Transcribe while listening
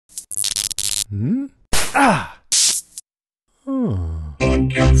Hmm? Ah!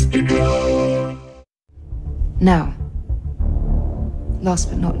 Now, last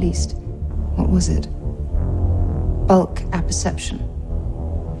but not least, what was it? Bulk apperception.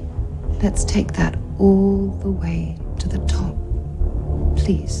 Let's take that all the way to the top,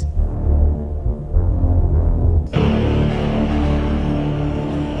 please.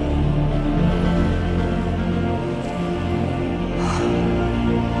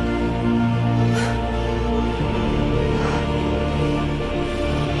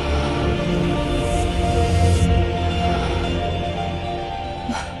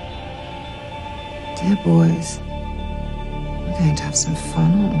 Dear boys, we're going to have some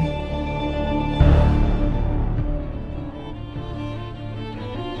fun, aren't we?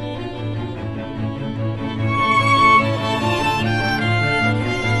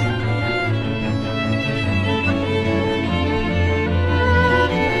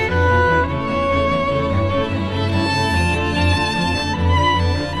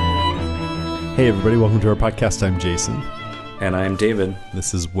 Hey everybody, welcome to our podcast. I'm Jason. And I'm David.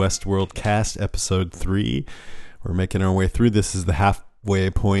 This is Westworld Cast, Episode 3. We're making our way through. This is the halfway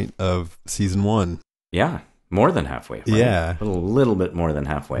point of Season 1. Yeah, more than halfway. Right? Yeah. A little bit more than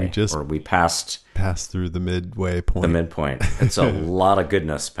halfway. We passed through the midway point. The midpoint. It's a lot of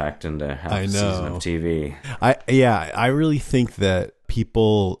goodness packed into half a season of TV. I really think that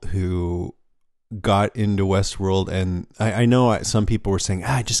people who got into Westworld, and I know some people were saying,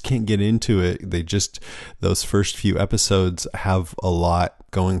 I just can't get into it. Those first few episodes have a lot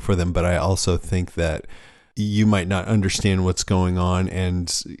going for them, but I also think that you might not understand what's going on,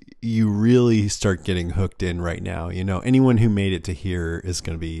 and you really start getting hooked in right now. You know, anyone who made it to here is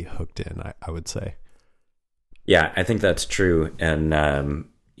going to be hooked in, I would say. Yeah, I think that's true. And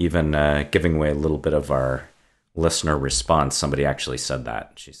even giving away a little bit of our listener response, somebody actually said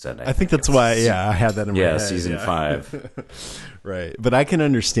that. She said, I think that's why, I had that in my head. Season 5. Right. But I can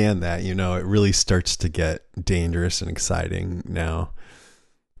understand that, it really starts to get dangerous and exciting now.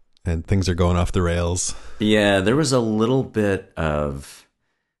 And things are going off the rails. Yeah, there was a little bit of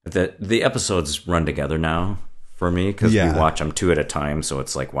the episodes run together now for me because we watch them 2 at a time, so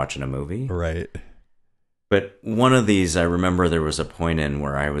it's like watching a movie. Right. But one of these, I remember there was a point in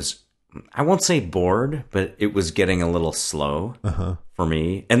where I won't say bored, but it was getting a little slow for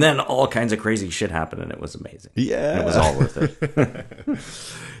me. And then all kinds of crazy shit happened, and it was amazing. Yeah. And it was all worth it.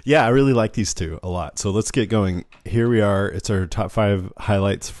 Yeah, I really like these two a lot. So let's get going. Here we are. It's our top 5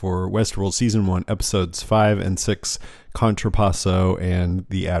 highlights for Westworld Season 1, Episodes 5 and 6, Contrapasso and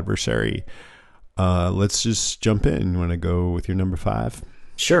The Adversary. Let's just jump in. You want to go with your number 5?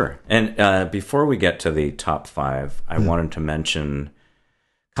 Sure. And before we get to the top 5, I wanted to mention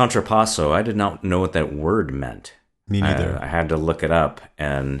Contrapasso. I did not know what that word meant. Me neither. I had to look it up,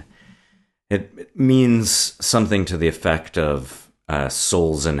 and it means something to the effect of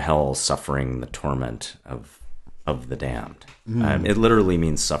souls in hell suffering the torment of the damned. It literally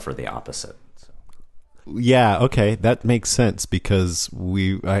means suffer the opposite. So. Yeah, okay, that makes sense because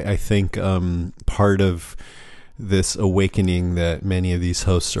I think part of this awakening that many of these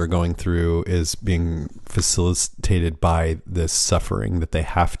hosts are going through is being facilitated by this suffering that they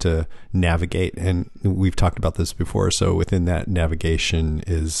have to navigate. And we've talked about this before. So within that navigation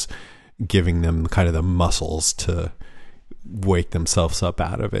is giving them kind of the muscles to wake themselves up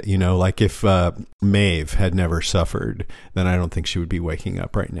out of it. Like if Maeve had never suffered, then I don't think she would be waking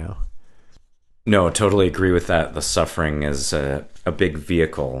up right now. No, totally agree with that. The suffering is a big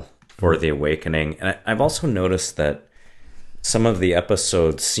vehicle for the awakening. And I've also noticed that some of the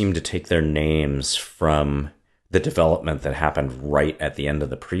episodes seem to take their names from the development that happened right at the end of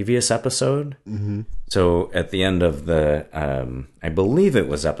the previous episode. Mm-hmm. So at the end of I believe it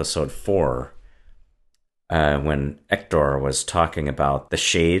was episode 4, when Hector was talking about the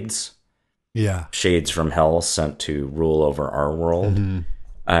shades. Yeah. Shades from hell sent to rule over our world. Mm-hmm.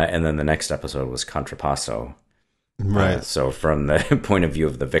 And then the next episode was Contrapasso. Right. So from the point of view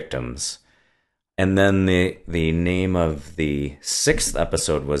of the victims. And then the name of the 6th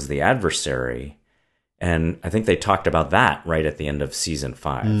episode was The Adversary. And I think they talked about that right at the end of season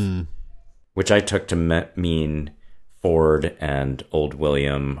 5, which I took to mean Ford and Old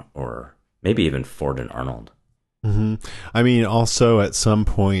William, or maybe even Ford and Arnold. Mm-hmm. I mean, also at some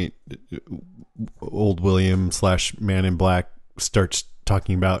point, Old William / Man in Black starts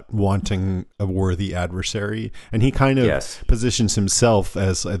talking about wanting a worthy adversary, and he kind of positions himself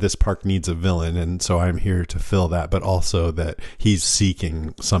as this park needs a villain, and so I'm here to fill that, but also that he's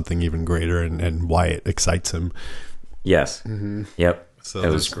seeking something even greater, and why it excites him. Yes. Mm-hmm. Yep. So it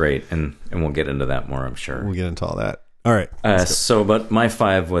was great, and we'll get into that more, I'm sure. We'll get into all that. All right. But my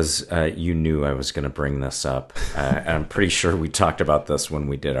 5 was, you knew I was going to bring this up. And I'm pretty sure we talked about this when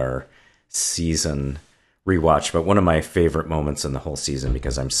we did our season rewatch. But one of my favorite moments in the whole season,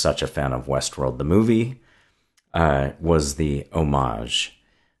 because I'm such a fan of Westworld, the movie, was the homage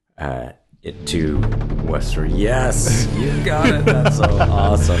to Westworld. Yes, you got it. That's so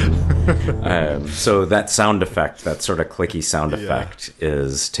awesome. So that sound effect, that sort of clicky sound effect,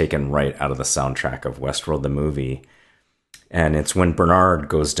 is taken right out of the soundtrack of Westworld, the movie. And it's when Bernard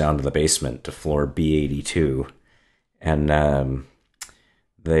goes down to the basement to floor B82. And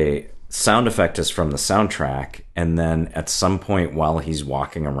the sound effect is from the soundtrack. And then at some point while he's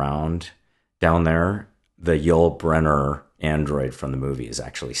walking around down there, the Yul Brynner android from the movie is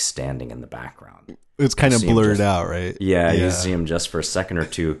actually standing in the background. It's kind of blurred out, right? Yeah, you see him just for a second or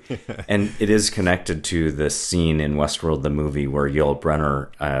two. And it is connected to the scene in Westworld, the movie, where Yul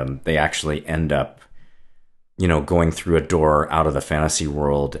Brynner, they actually end up, going through a door out of the fantasy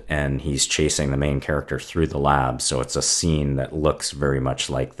world, and he's chasing the main character through the lab. So it's a scene that looks very much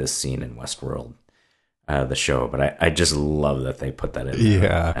like this scene in Westworld, the show. But I just love that they put that in there.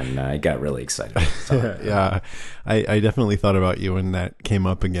 Yeah. And I got really excited. Yeah. I definitely thought about you when that came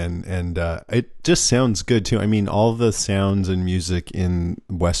up again. And it just sounds good, too. I mean, all the sounds and music in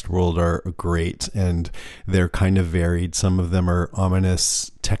Westworld are great, and they're kind of varied. Some of them are ominous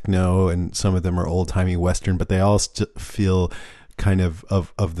techno, and some of them are old-timey Western, but they all feel kind of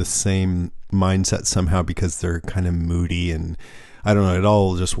the same mindset somehow, because they're kind of moody, and I don't know, it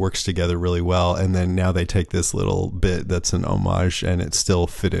all just works together really well. And then now they take this little bit that's an homage, and it still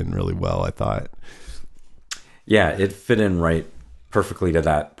fit in really well, I thought. Yeah, it fit in right perfectly to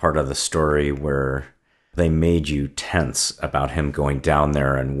that part of the story where they made you tense about him going down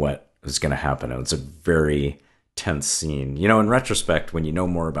there and what was going to happen. It was a very tense scene. In retrospect, when you know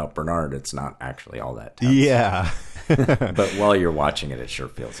more about Bernard, it's not actually all that tense. Yeah. But while you're watching it, it sure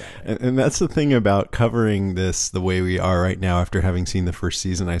feels that way. And that's the thing about covering this the way we are right now after having seen the first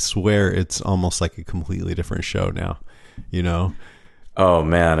season. I swear it's almost like a completely different show now, Oh,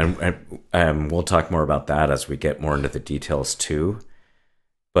 man. And we'll talk more about that as we get more into the details, too.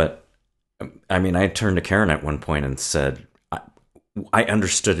 But, I mean, I turned to Karen at one point and said, I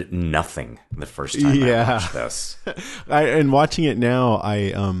understood nothing the first time I watched this. And watching it now,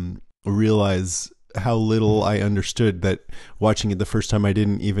 I realize how little I understood. That watching it the first time, I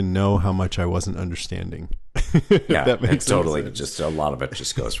didn't even know how much I wasn't understanding. Yeah, that makes totally sense. Just a lot of it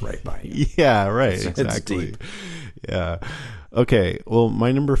just goes right by you. Yeah, right. It's Exactly. deep. Yeah. Okay. Well,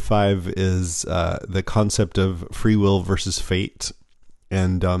 my number 5 is the concept of free will versus fate,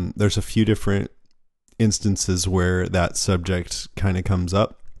 and there's a few different instances where that subject kind of comes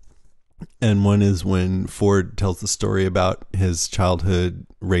up. And one is when Ford tells the story about his childhood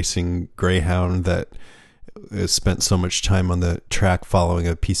racing greyhound that spent so much time on the track following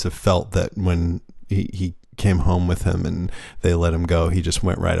a piece of felt that when he came home with him and they let him go, he just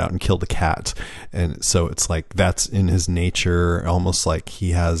went right out and killed a cat. And so it's like that's in his nature, almost like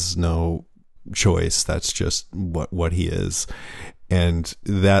he has no choice. That's just what he is. And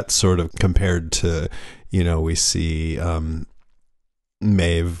that sort of compared to, we see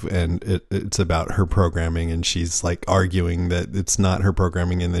Maeve, and it's about her programming, and she's like arguing that it's not her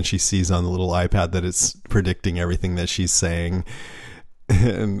programming, and then she sees on the little iPad that it's predicting everything that she's saying,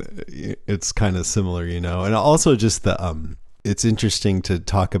 and it's kind of similar, and also just the it's interesting to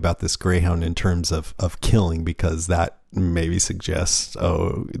talk about this greyhound in terms of killing, because that maybe suggests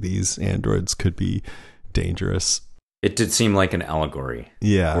these androids could be dangerous. It did seem like an allegory,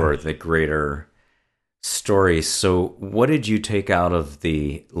 yeah, for the greater story. So what did you take out of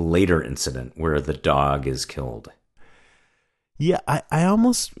the later incident where the dog is killed? Yeah, I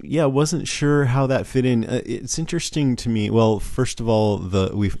almost wasn't sure how that fit in. It's interesting to me. Well, first of all,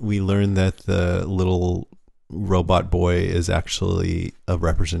 we learned that the little robot boy is actually a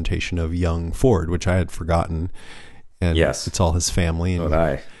representation of young Ford, which I had forgotten. And yes, it's all his family. And, so did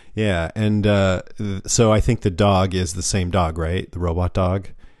I. Yeah, and so I think the dog is the same dog, right? The robot dog.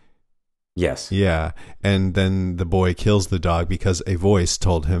 Yes. Yeah. And then the boy kills the dog because a voice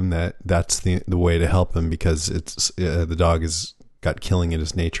told him that that's the way to help him, because it's the dog has got killing in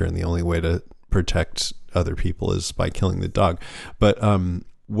his nature, and the only way to protect other people is by killing the dog. But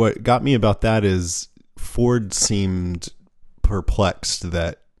what got me about that is Ford seemed perplexed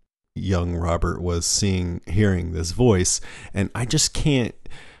that young Robert was hearing this voice, and I just can't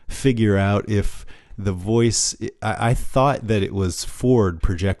figure out if the voice, I thought that it was Ford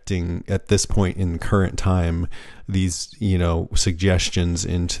projecting at this point in current time these, suggestions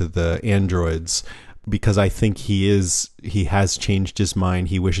into the androids, because I think he has changed his mind.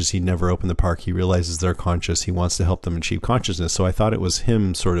 He wishes he'd never opened the park. He realizes they're conscious. He wants to help them achieve consciousness. So I thought it was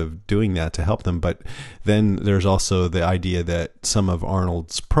him sort of doing that to help them. But then there's also the idea that some of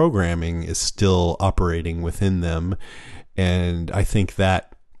Arnold's programming is still operating within them. And I think that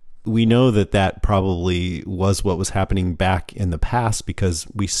we know that probably was what was happening back in the past, because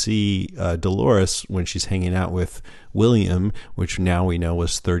we see Dolores, when she's hanging out with William, which now we know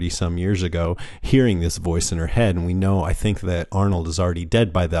was 30 some years ago, hearing this voice in her head. And we know, I think, that Arnold is already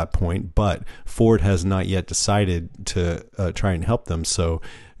dead by that point, but Ford has not yet decided to try and help them. So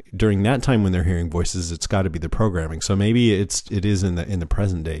during that time when they're hearing voices, it's got to be the programming. So maybe it is in the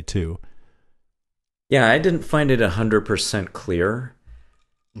present day too. Yeah, I didn't find it 100% clear.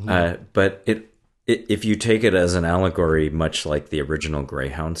 But if you take it as an allegory, much like the original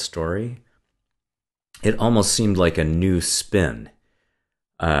Greyhound story, it almost seemed like a new spin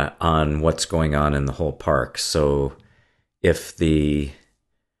on what's going on in the whole park. So if the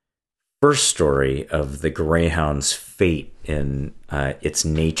first story of the Greyhound's fate in its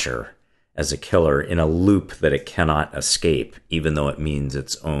nature as a killer, in a loop that it cannot escape, even though it means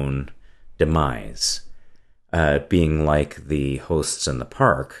its own demise, being like the hosts in the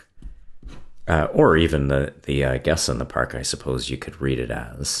park, or even the guests in the park, I suppose you could read it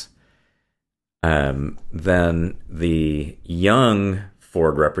as, then the young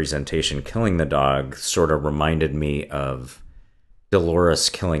Ford representation killing the dog sort of reminded me of Dolores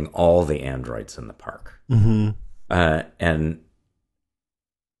killing all the androids in the park. Mm-hmm. And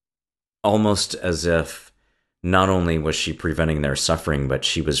almost as if not only was she preventing their suffering, but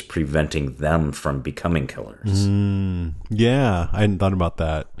she was preventing them from becoming killers. Yeah, I hadn't thought about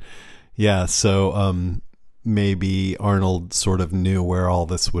that. Yeah, so maybe Arnold sort of knew where all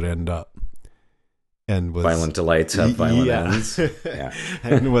this would end up, and was violent delights have violent ends. Yeah.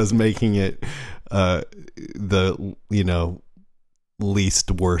 And was making it the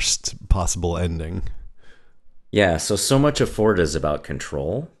least worst possible ending. Yeah, so much of Ford is about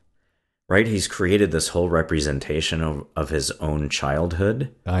control. Right, he's created this whole representation of his own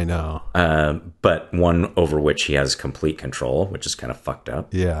childhood. I know, but one over which he has complete control, which is kind of fucked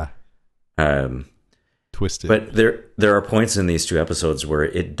up. Yeah, twisted. But there are points in these two episodes where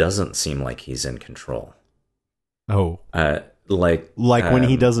it doesn't seem like he's in control. Oh, like when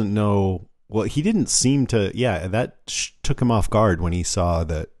he doesn't know. Well, he didn't seem to. Yeah, that took him off guard when he saw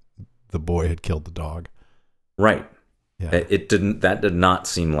that the boy had killed the dog. Right. Yeah. That did not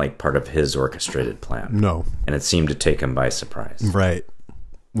seem like part of his orchestrated plan. No. And it seemed to take him by surprise. Right.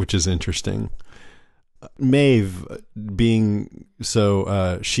 Which is interesting. Maeve being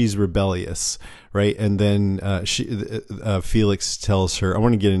so she's rebellious, right? And then Felix tells her, I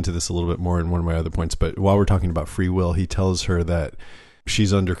want to get into this a little bit more in one of my other points, but while we're talking about free will, he tells her that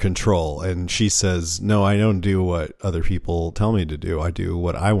she's under control, and she says, no, I don't do what other people tell me to do. I do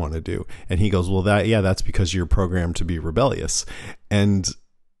what I want to do. And he goes, well, that's because you're programmed to be rebellious. And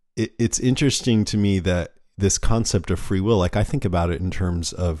it's interesting to me that this concept of free will, like I think about it in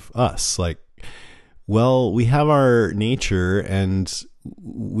terms of us, like, well, we have our nature and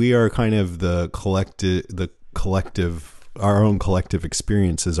we are kind of the collective, our own collective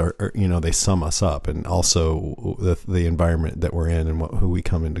experiences are they sum us up, and also the environment that we're in and who we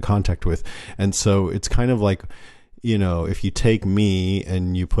come into contact with. And so it's kind of like, if you take me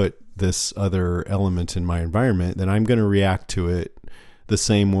and you put this other element in my environment, then I'm going to react to it the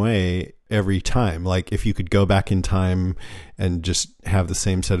same way every time. Like if you could go back in time and just have the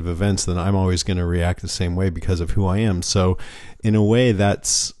same set of events, then I'm always going to react the same way because of who I am. So in a way,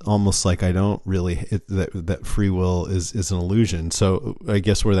 that's almost like I don't really, that free will is an illusion. So I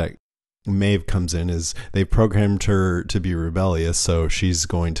guess where that Maeve comes in is they programmed her to be rebellious, so she's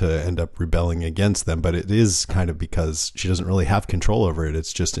going to end up rebelling against them, but it is kind of because she doesn't really have control over it.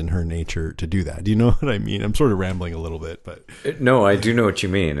 It's just in her nature to do that. Do you know what I mean? I'm sort of rambling a little bit, but no, I do know what you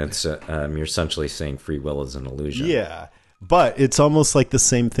mean. It's you're essentially saying free will is an illusion. Yeah, but it's almost like the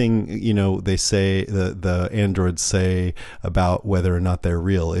same thing, they say, the androids say about whether or not they're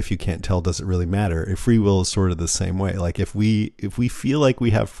real. If you can't tell, does it really matter? If free will is sort of the same way. Like if we feel like we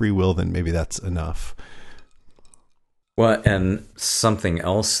have free will, then maybe that's enough. Well, and something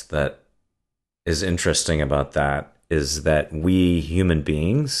else that is interesting about that is that we human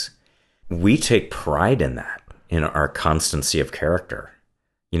beings, we take pride in that, in our constancy of character.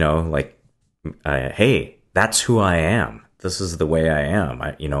 Hey, that's who I am. This is the way I am.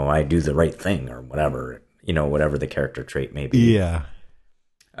 I do the right thing, or whatever, whatever the character trait may be. Yeah.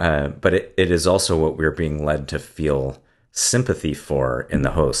 But it is also what we're being led to feel sympathy for in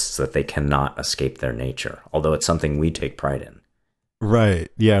the hosts, that they cannot escape their nature, although it's something we take pride in. Right.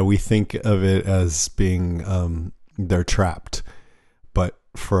 Yeah, we think of it as being they're trapped. But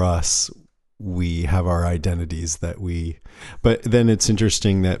for us, we have our identities that we but then it's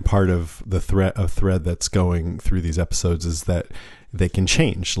interesting that part of the thread that's going through these episodes is that they can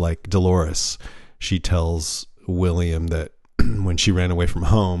change. Like Dolores, she tells William that when she ran away from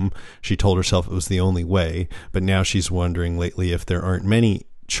home, she told herself it was the only way, but now she's wondering lately if there aren't many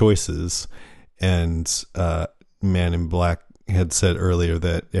choices. And Man in Black had said earlier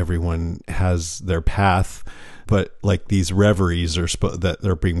that everyone has their path, but like these reveries that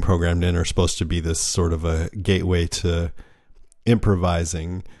they're being programmed in are supposed to be this sort of a gateway to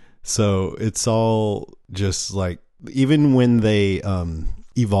improvising. So it's all just like, even when they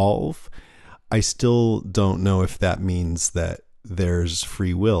evolve, I still don't know if that means that there's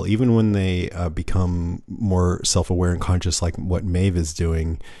free will. Even when they become more self-aware and conscious, like what Maeve is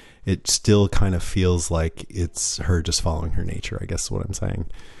doing, it still kind of feels like it's her just following her nature, I guess is what I'm saying.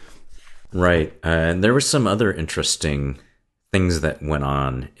 Right. And there were some other interesting things that went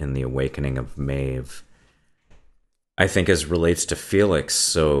on in the awakening of Maeve, I think, as relates to Felix.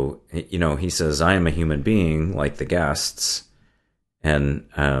 So, you know, he says, I am a human being like the guests. And,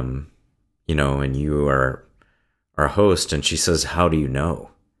 you know, and you are our host. And she says, how do you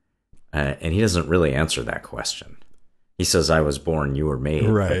know? And he doesn't really answer that question. He says, I was born, you were made.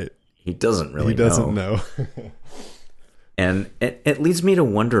 Right. He doesn't really know. He doesn't know. And it leads me to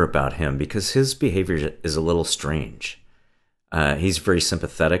wonder about him, because his behavior is a little strange. He's very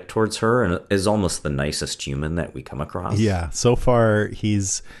sympathetic towards her and is almost the nicest human that we come across. Yeah. So far,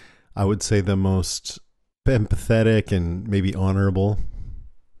 he's, I would say, the most empathetic and maybe honorable.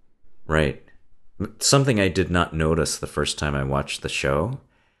 Right. Something I did not notice the first time I watched the show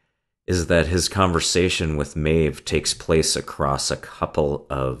is that his conversation with Maeve takes place across a couple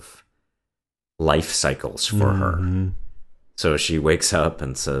of life cycles for her. So she wakes up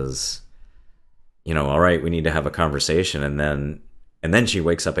and says, you know, all right, we need to have a conversation. And then she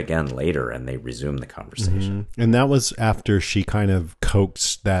wakes up again later and they resume the conversation. And that was after she kind of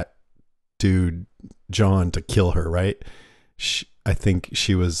coaxed that dude, John, to kill her, right? I think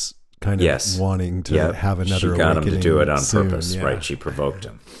she was kind of wanting to have another awakening. She got him to do it on purpose, right? She provoked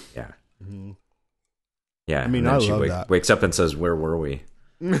him. Yeah. Yeah. I mean, I love that. Wakes up and says, where were we?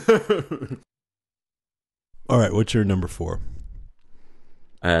 All right, what's your number 4?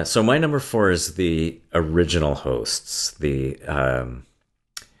 So my number 4 is the original hosts, the,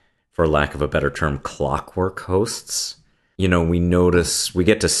 for lack of a better term, clockwork hosts. You know, we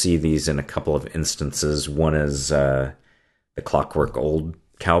get to see these in a couple of instances. One is the clockwork old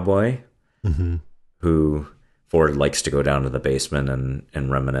cowboy, who Ford likes to go down to the basement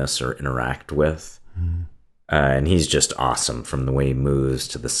and reminisce or interact with. And he's just awesome, from the way he moves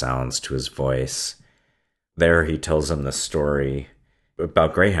to the sounds to his voice. There he tells him the story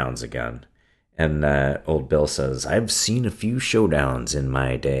about greyhounds again. And old Bill says, I've seen a few showdowns in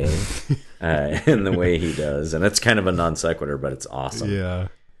my day, in the way he does. And it's kind of a non sequitur, but it's awesome. Yeah.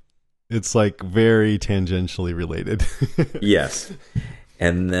 It's like very tangentially related. Yes.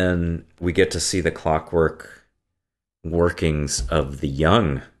 And then we get to see the clockwork workings of the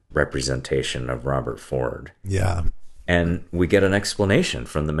young representation of Robert Ford. Yeah. And we get an explanation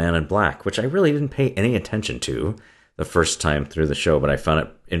from the Man in Black, which I really didn't pay any attention to the first time through the show, but I found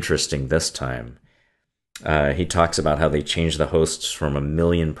it interesting this time. He talks about how they changed the hosts from 1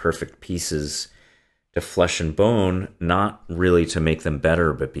 million perfect pieces to flesh and bone, not really to make them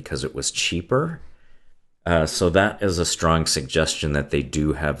better, but because it was cheaper. So that is a strong suggestion that they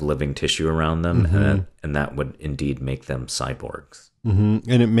do have living tissue around them, and that would indeed make them cyborgs. And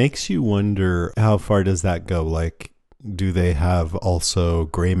it makes you wonder, how far does that go? Like, do they have also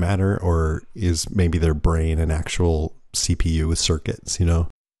gray matter, or is maybe their brain an actual CPU with circuits, you know?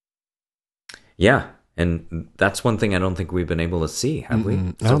 Yeah, and that's one thing I don't think we've been able to see, have we?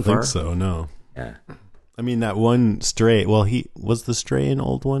 I don't think so, no. Yeah. I mean, that one stray, well, was the stray an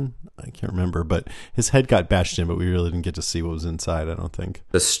old one? I can't remember, but his head got bashed in, but we really didn't get to see what was inside, I don't think.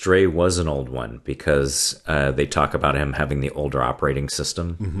 The stray was an old one, because they talk about him having the older operating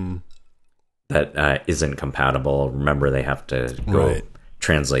system that isn't compatible. Remember, they have to go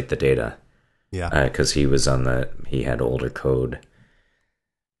translate the data. Yeah. Because he had older code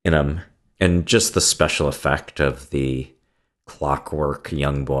in him. And just the special effect of the clockwork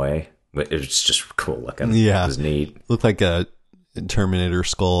young boy, it's just cool looking. Yeah. It was neat. Looked like a Terminator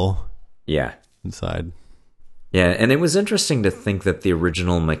skull. Yeah. Inside. Yeah, and it was interesting to think that the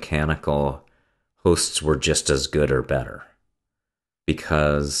original mechanical hosts were just as good or better,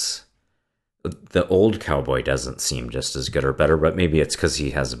 because the old cowboy doesn't seem just as good or better, but maybe it's because he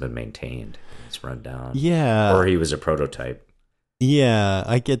hasn't been maintained. It's run down. Yeah. Or he was a prototype. Yeah,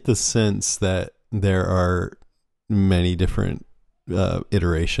 I get the sense that there are many different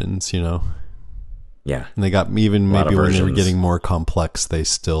iterations, you know. Yeah. And they got even A lot of maybe when they were versions. getting more complex, they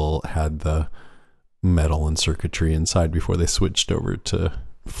still had the metal and circuitry inside before they switched over to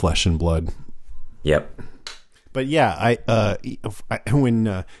flesh and blood. Yep. But yeah,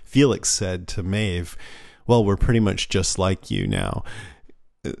 when Felix said to Maeve, "Well, we're pretty much just like you now,"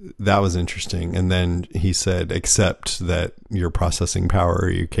 that was interesting. And then he said, "Except that your processing power,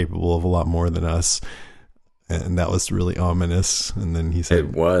 you're capable of a lot more than us." And that was really ominous. And then he said, It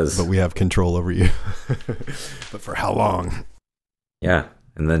was. "But we have control over you." But for how long? Yeah.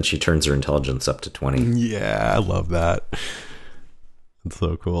 And then she turns her intelligence up to 20. Yeah, I love that. It's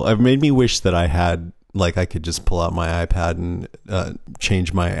so cool. It made me wish that I had, like, I could just pull out my iPad and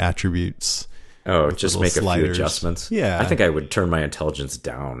change my attributes. Oh, just little make a sliders. few adjustments. Yeah. I think I would turn my intelligence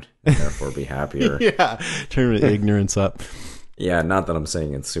down and therefore be happier. Yeah, turn the ignorance up Yeah, not that I'm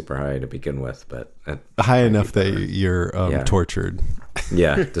saying it's super high to begin with, but high enough that you're Yeah. tortured.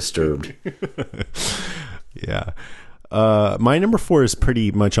 yeah, disturbed. Yeah. My number 4 is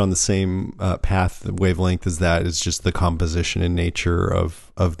pretty much on the same path, wavelength as that. Is just the composition and nature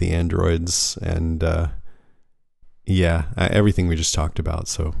of the androids, and everything we just talked about.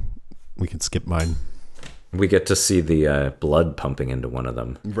 So we can skip mine. We get to see the blood pumping into one of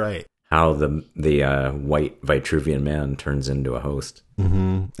them. Right. How the white Vitruvian man turns into a host.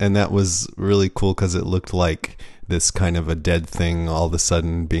 Mm-hmm. And that was really cool because it looked like this kind of a dead thing all of a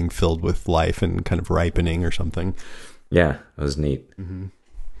sudden being filled with life and kind of ripening or something. Yeah, it was neat. Mm-hmm.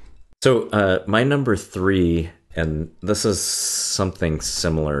 So my number 3, and this is something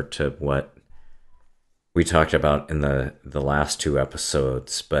similar to what we talked about in the last 2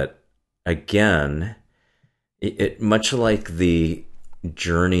 episodes, but again, it much like the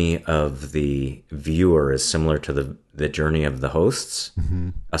journey of the viewer is similar to the journey of the hosts,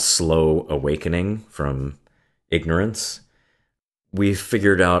 a slow awakening from ignorance. We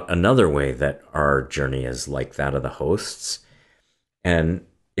figured out another way that our journey is like that of the hosts, and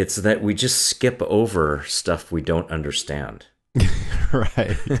it's that we just skip over stuff we don't understand.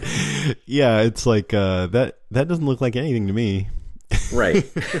 Right. Yeah, it's like that doesn't look like anything to me. Right.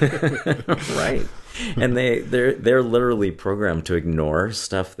 Right. And they're literally programmed to ignore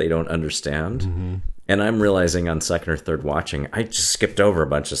stuff they don't understand. Mm-hmm. And I'm realizing on second or third watching, I just skipped over a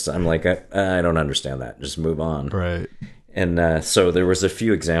bunch of stuff. I'm like, I don't understand that. Just move on. Right. And so there was a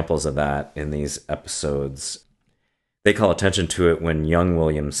few examples of that in these episodes. They call attention to it when young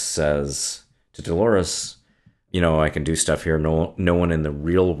Williams says to Dolores, I can do stuff here no one in the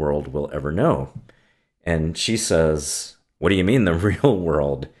real world will ever know. And she says, what do you mean the real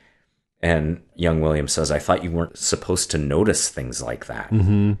world? And young Williams says, I thought you weren't supposed to notice things like that.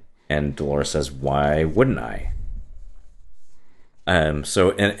 Mm-hmm. And Dolores says, why wouldn't I?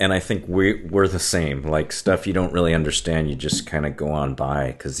 So I think we're the same. Like, stuff you don't really understand, you just kind of go on by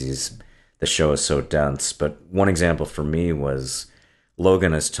because the show is so dense. But one example for me was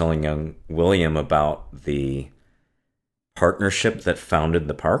Logan is telling young William about the partnership that founded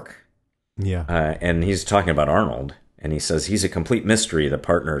the park. Yeah. And he's talking about Arnold. And he says he's a complete mystery. The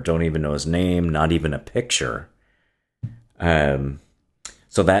partner don't even know his name, not even a picture.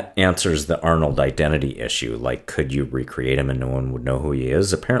 So that answers the Arnold identity issue. Like, could you recreate him and no one would know who he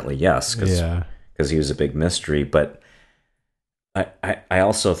is? Apparently, yes, because he was a big mystery. But I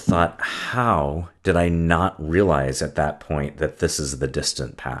also thought, how did I not realize at that point that this is the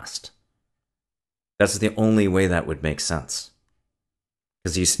distant past? That's the only way that would make sense.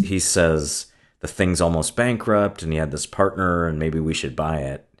 Because he says the thing's almost bankrupt and he had this partner and maybe we should buy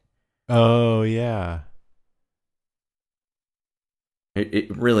it. Oh, yeah.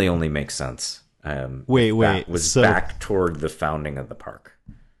 It really only makes sense. Wait. That was back toward the founding of the park.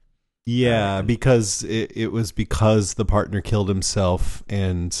 Yeah, because it was because the partner killed himself,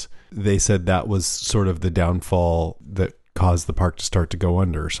 and they said that was sort of the downfall that caused the park to start to go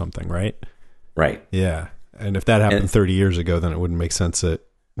under or something, right? Right. Yeah. And if that happened 30 years ago, then it wouldn't make sense that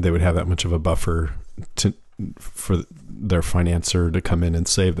they would have that much of a buffer for their financier to come in and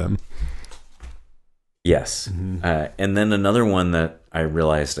save them. Yes. Mm-hmm. And then another one that I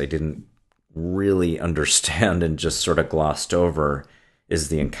realized I didn't really understand and just sort of glossed over is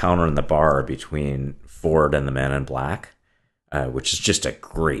the encounter in the bar between Ford and the Man in Black, which is just a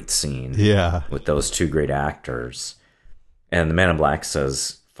great scene. Yeah. With those two great actors. And the Man in Black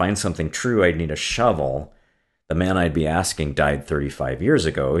says, find something true, I'd need a shovel. The man I'd be asking died 35 years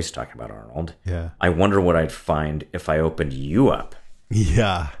ago. He's talking about Arnold. Yeah. I wonder what I'd find if I opened you up.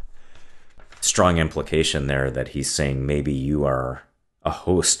 Yeah. Strong implication there that he's saying maybe you are a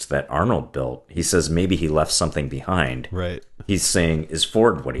host that Arnold built. He says maybe he left something behind. Right. He's saying, is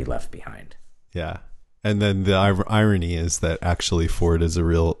Ford what he left behind? Yeah. And then the irony is that actually Ford is a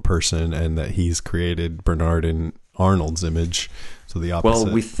real person and that he's created Bernard in Arnold's image. So the opposite.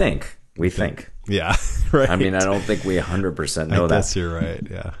 Well, we think. Yeah, right. I mean, I don't think we 100% know that. I guess you're right,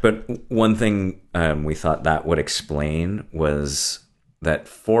 yeah. But one thing we thought that would explain was that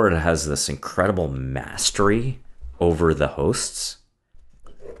Ford has this incredible mastery over the hosts.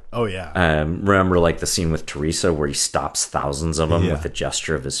 Oh, yeah. Remember, like, the scene with Teresa where he stops thousands of them Yeah. with a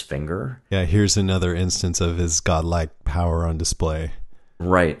gesture of his finger? Yeah, here's another instance of his godlike power on display.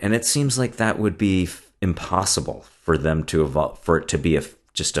 Right. And it seems like that would be impossible for them to evolve, for it to be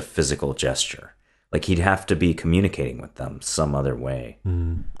just a physical gesture. Like, he'd have to be communicating with them some other way.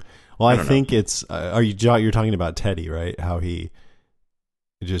 Well, I think it's... you're talking about Teddy, right? How he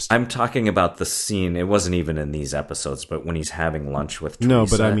just... I'm talking about the scene. It wasn't even in these episodes, but when he's having lunch with Teresa. No,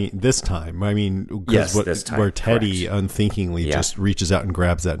 but I mean, this time. I mean, Yes, this time, where Teddy correct. unthinkingly just reaches out and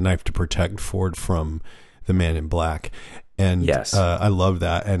grabs that knife to protect Ford from the Man in Black. And Yes. I love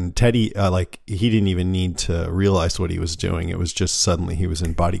that. And Teddy, he didn't even need to realize what he was doing. It was just suddenly he was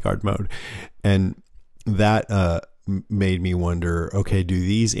in bodyguard mode. And that made me wonder, okay, do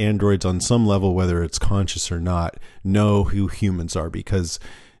these androids on some level, whether it's conscious or not, know who humans are? Because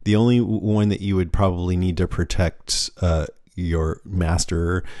the only one that you would probably need to protect your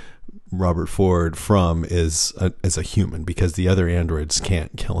master, Robert Ford, from is a human, because the other androids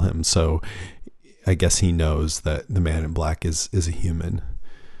can't kill him. So I guess he knows that the Man in Black is a human.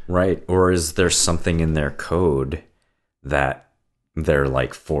 Right. Or is there something in their code that they're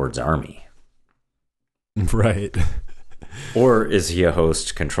like Ford's army? Right. Or is he a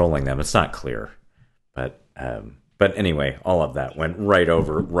host controlling them? It's not clear. But anyway, all of that went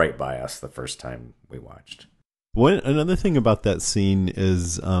right by us the first time we watched. Another thing about that scene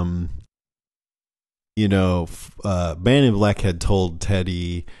is, Man in Black had told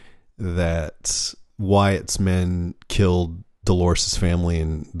Teddy that Wyatt's men killed Dolores' family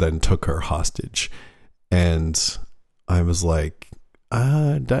and then took her hostage. And I was like,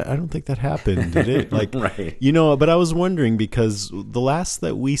 I don't think that happened, did it? Like, Right. But I was wondering, because the last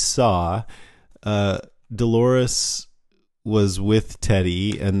that we saw, Dolores was with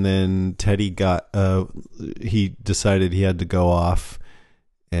Teddy, and then Teddy he decided he had to go off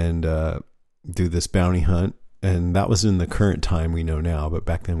and do this bounty hunt. And that was in the current time we know now, but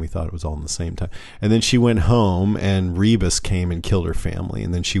back then we thought it was all in the same time. And then she went home, and Rebus came and killed her family,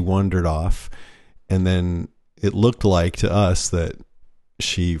 and then she wandered off. And then it looked like to us that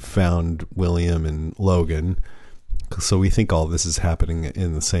she found William and Logan. So we think all this is happening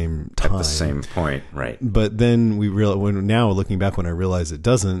in the same time. At the same point, right. But then we now looking back, when I realize it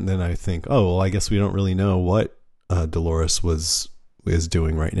doesn't, then I think, oh, well, I guess we don't really know what Dolores is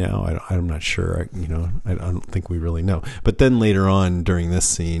doing right now. I'm not sure. I don't think we really know. But then later on during this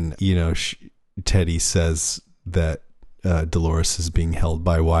scene, Teddy says that Dolores is being held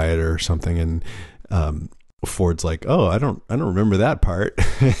by Wyatt or something, and Ford's like, oh, I don't remember that part.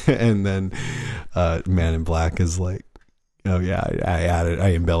 And then Man in Black is like, oh yeah,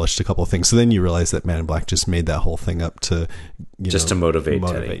 I embellished a couple of things. So then you realize that Man in Black just made that whole thing up to to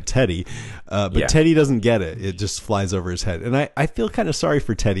motivate Teddy. But Yeah. Teddy doesn't get it. It just flies over his head. And I feel kind of sorry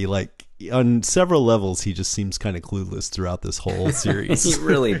for Teddy. Like, on several levels, he just seems kind of clueless throughout this whole series. He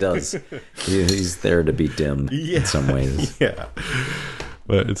really does. He's there to be dim in some ways. Yeah.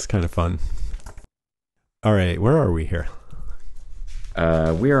 But it's kind of fun. All right, where are we here?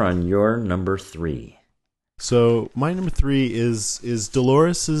 We are on your number 3. So my number 3 is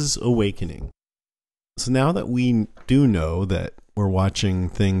Dolores' awakening. So now that we do know that we're watching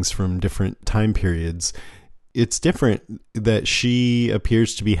things from different time periods, it's different that she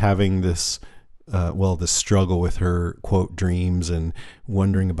appears to be having this this struggle with her, quote, dreams, and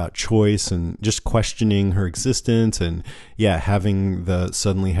wondering about choice and just questioning her existence, and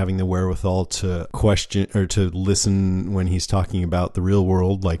suddenly having the wherewithal to question or to listen when he's talking about the real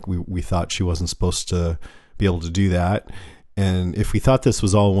world. Like we thought she wasn't supposed to be able to do that. And if we thought this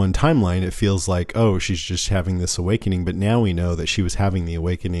was all one timeline, it feels like, oh, she's just having this awakening. But now we know that she was having the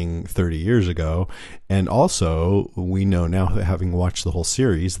awakening 30 years ago. And also we know now, that having watched the whole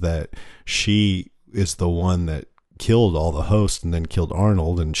series, that she is the one that killed all the hosts and then killed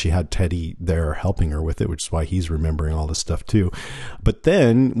Arnold. And she had Teddy there helping her with it, which is why he's remembering all this stuff too. But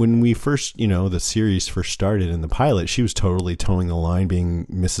then when we first, the series first started in the pilot, she was totally towing the line, being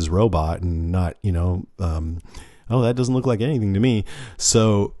Mrs. Robot and not, oh, that doesn't look like anything to me.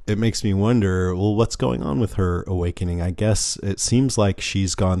 So it makes me wonder, well, what's going on with her awakening? I guess it seems like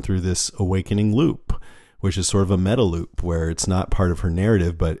she's gone through this awakening loop which is sort of a meta loop where it's not part of her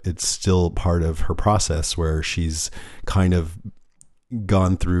narrative, but it's still part of her process where she's kind of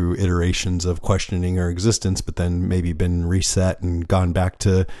gone through iterations of questioning her existence, but then maybe been reset and gone back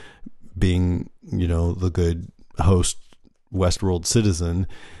to being, the good host Westworld citizen.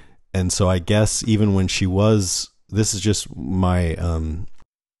 And so I guess even when she was, this is just my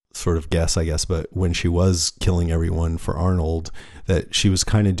sort of guess, I guess, but when she was killing everyone for Arnold, that she was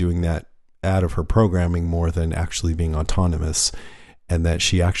kind of doing that out of her programming more than actually being autonomous, and that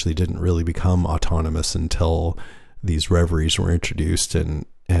she actually didn't really become autonomous until these reveries were introduced. And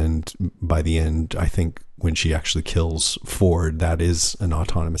by the end, I think when she actually kills Ford, that is an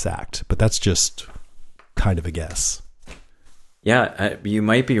autonomous act, but that's just kind of a guess. Yeah, you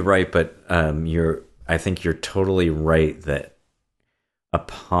might be right, but I think you're totally right that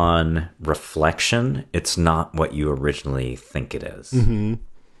upon reflection, it's not what you originally think it is. Mm-hmm.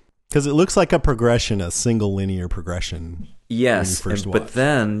 Because it looks like a progression, a single linear progression. Yes, but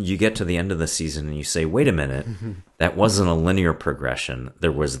then you get to the end of the season and you say, wait a minute, that wasn't a linear progression.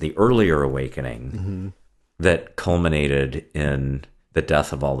 There was the earlier awakening that culminated in the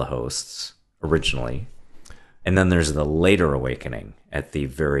death of all the hosts originally. And then there's the later awakening at the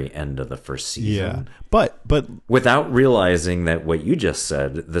very end of the first season. Yeah, but without realizing that what you just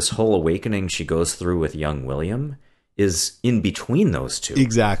said, this whole awakening she goes through with young William is in between those two.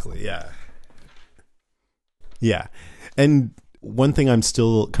 Exactly, yeah. Yeah. And one thing I'm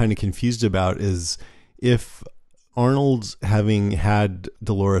still kind of confused about is if Arnold, having had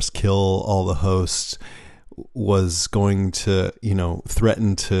Dolores kill all the hosts, was going to,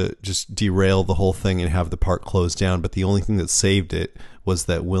 threaten to just derail the whole thing and have the park closed down, but the only thing that saved it was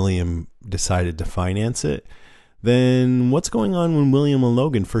that William decided to finance it, then what's going on when William and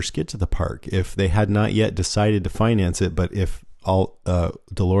Logan first get to the park? If they had not yet decided to finance it, but if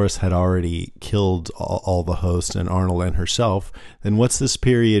Dolores had already killed all the hosts and Arnold and herself, then what's this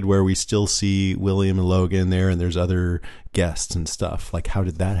period where we still see William and Logan there and there's other guests and stuff? Like, how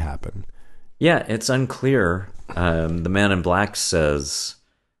did that happen? Yeah, it's unclear. The Man in Black says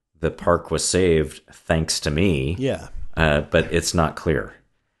the park was saved thanks to me. Yeah. But it's not clear.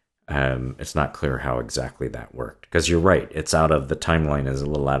 It's not clear how exactly that worked. Because you're right. It's out of the timeline is a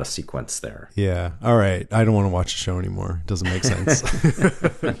little out of sequence there. Yeah. All right. I don't want to watch the show anymore. It doesn't make sense.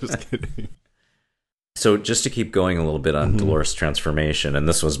 I'm just kidding. So just to keep going a little bit on Dolores' transformation, and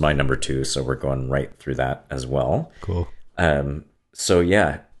this was my number 2, so we're going right through that as well. Cool. So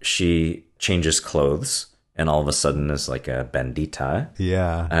yeah, she changes clothes and all of a sudden is like a bandita.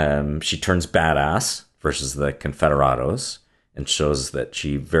 Yeah. She turns badass versus the Confederados and shows that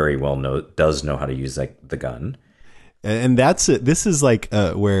she very well does know how to use the gun. And that's it. This is like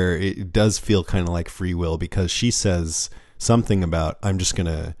where it does feel kind of like free will, because she says something about, I'm just going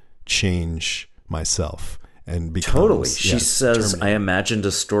to change myself and becomes, totally. She says, Terminator. I imagined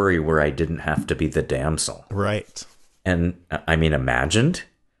a story where I didn't have to be the damsel. Right. And I mean, imagined?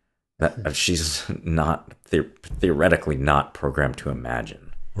 That she's not theoretically not programmed to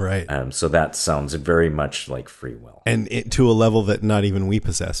imagine. Right. So that sounds very much like free will. And to a level that not even we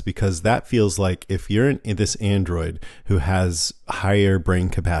possess, because that feels like if you're this android who has higher brain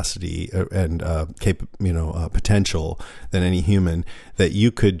capacity and potential than any human, that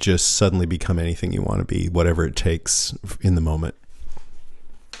you could just suddenly become anything you want to be, whatever it takes in the moment.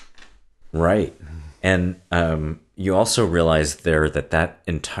 Right. And you also realize there that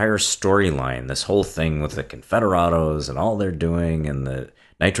entire storyline, this whole thing with the Confederados and all they're doing and the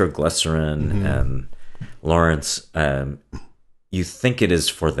nitroglycerin and Lawrence, you think it is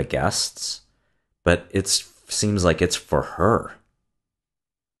for the guests, but it seems like it's for her.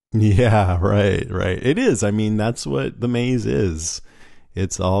 Yeah, right. It is. I mean, that's what the maze is.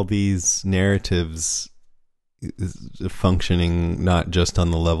 It's all these narratives functioning not just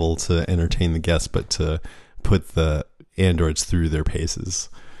on the level to entertain the guests, but to put the androids through their paces.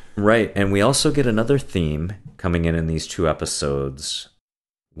 Right. And we also get another theme coming in these 2 episodes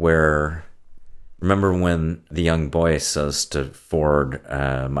where, remember when the young boy says to Ford,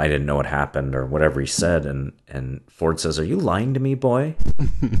 I didn't know what happened, or whatever he said, and Ford says, are you lying to me, boy?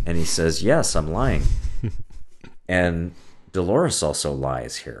 And he says, yes, I'm lying. And Dolores also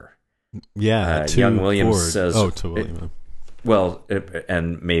lies here. Yeah, young William Ford. says, to William. Well,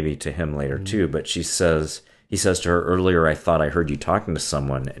 and maybe to him later too, but he says to her earlier, I thought I heard you talking to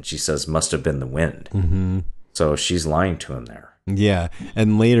someone, and she says, must have been the wind. Mm-hmm. So she's lying to him there. Yeah,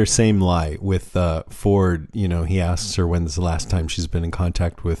 and later, same lie with Ford. He asks her when's the last time she's been in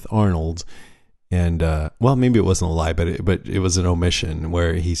contact with Arnold, and well, maybe it wasn't a lie, but it was an omission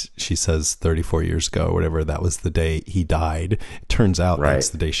where she says 34 years ago or whatever, that was the day he died. It turns out that's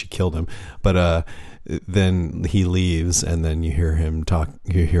the day she killed him, but then he leaves, and then you hear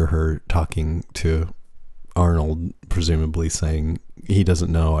her talking to Arnold, presumably saying he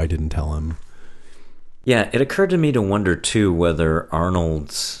doesn't know, I didn't tell him. Yeah, it occurred to me to wonder too whether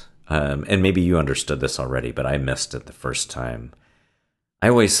Arnold's and maybe you understood this already, but I missed it the first time. I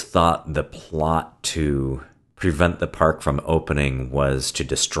always thought the plot to prevent the park from opening was to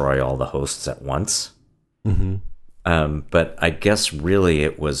destroy all the hosts at once. Mm-hmm. But I guess really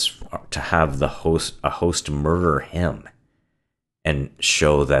it was to have a host murder him and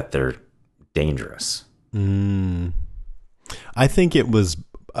show that they're dangerous. I think it was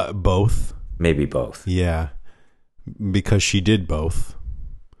both. Maybe both. Yeah, because she did both.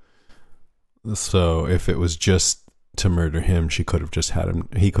 So if it was just to murder him, he could have just had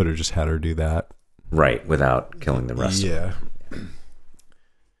her do that. Right, without killing the rest of them.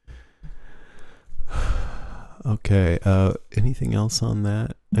 Okay. Anything else on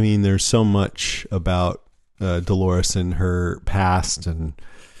that? I mean, there's so much about Dolores and her past, and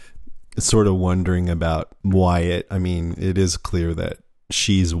sort of wondering about Wyatt. I mean, it is clear that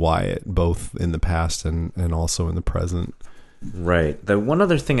she's Wyatt, both in the past and also in the present. Right. The one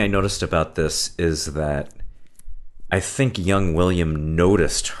other thing I noticed about this is that I think young William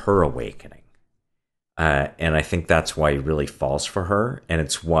noticed her awakening. And I think that's why he really falls for her. And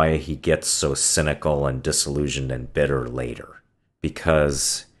it's why he gets so cynical and disillusioned and bitter later.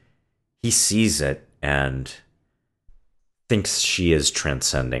 Because he sees it and thinks she is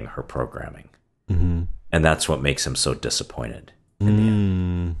transcending her programming. Mm-hmm. And that's what makes him so disappointed in the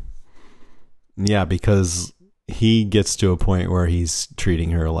end. Yeah, because he gets to a point where he's treating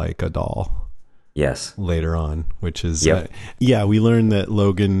her like a doll. Yes. Later on, which is, yep. We learned that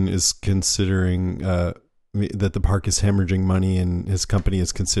Logan is considering that the park is hemorrhaging money, and his company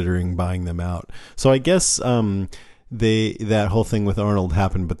is considering buying them out. So I guess that whole thing with Arnold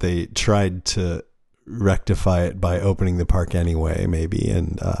happened, but they tried to rectify it by opening the park anyway, maybe,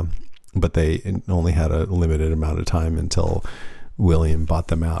 and but they only had a limited amount of time until William bought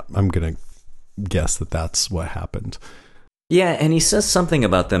them out. I'm gonna guess that that's what happened. Yeah, and he says something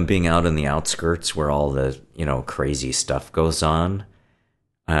about them being out in the outskirts where all the, crazy stuff goes on,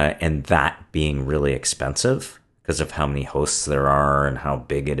 and that being really expensive because of how many hosts there are and how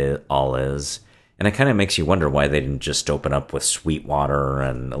big it all is. And it kind of makes you wonder why they didn't just open up with Sweetwater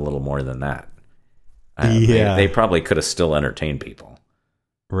and a little more than that. They probably could have still entertained people.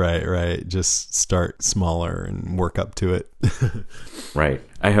 Right. Just start smaller and work up to it. Right.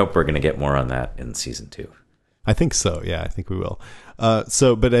 I hope we're going to get more on that in season 2. I think so. Yeah, I think we will.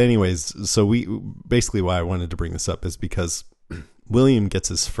 But anyways, we basically why I wanted to bring this up is because William gets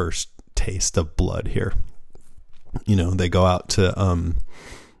his first taste of blood here. They go out to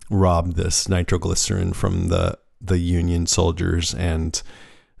rob this nitroglycerin from the Union soldiers, and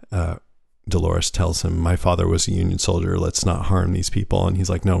Dolores tells him, "My father was a Union soldier. Let's not harm these people." And he's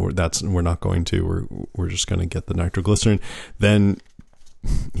like, "No, we're not going to. We're just going to get the nitroglycerin." Then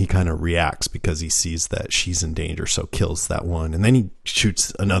he kind of reacts because he sees that she's in danger, so kills that one, and then he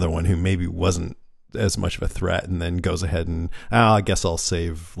shoots another one who maybe wasn't as much of a threat, and then goes ahead and I guess I'll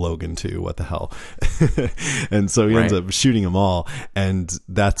save Logan too, what the hell. And so he ends up shooting them all, and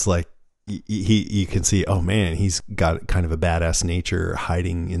that's like you can see, oh man, he's got kind of a badass nature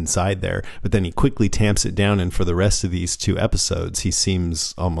hiding inside there, but then he quickly tamps it down, and for the rest of these 2 episodes he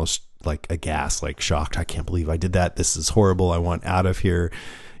seems almost like aghast, like shocked. I can't believe I did that. This is horrible. I want out of here.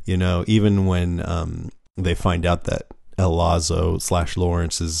 Even when they find out that El Lazo /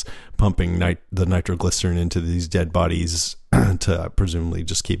 Lawrence is pumping the nitroglycerin into these dead bodies to presumably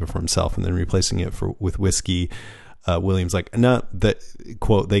just keep it for himself, and then replacing it with whiskey, William's like, no, that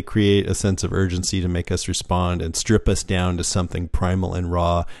quote, "They create a sense of urgency to make us respond and strip us down to something primal and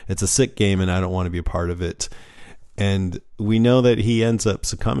raw. It's a sick game, and I don't want to be a part of it." And we know that he ends up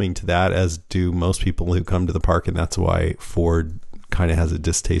succumbing to that, as do most people who come to the park, and that's why Ford kind of has a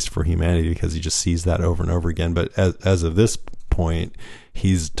distaste for humanity, because he just sees that over and over again. But as of this point,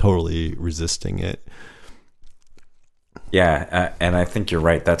 he's totally resisting it. Yeah, and I think you're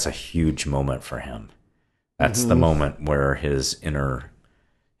right. That's a huge moment for him. That's the moment where his inner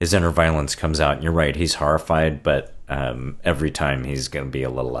violence comes out. And you're right, he's horrified, but every time he's going to be a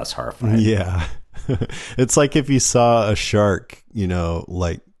little less horrified. Yeah. It's like if you saw a shark,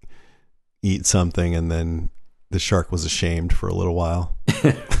 like eat something, and then the shark was ashamed for a little while.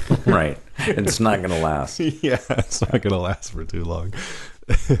 Right. It's not going to last. Yeah, it's not going to last for too long.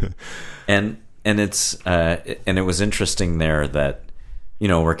 And it's and it was interesting there that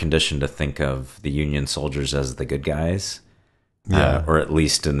we're conditioned to think of the Union soldiers as the good guys, or at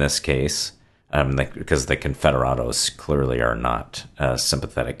least in this case, because the Confederados clearly are not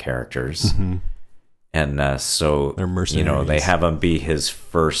sympathetic characters. Mm-hmm. And so, They're they mercenaries. have him be his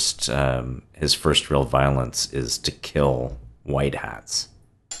first real violence is to kill white hats.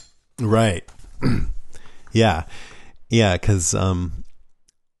 Right. Yeah. Yeah, because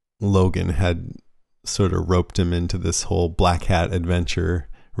Logan had sort of roped him into this whole black hat adventure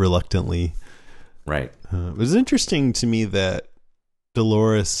reluctantly. Right. It was interesting to me that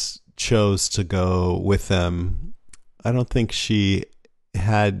Dolores chose to go with them. I don't think she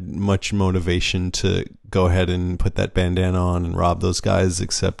had much motivation to go ahead and put that bandana on and rob those guys,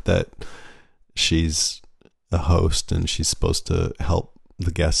 except that she's a host and she's supposed to help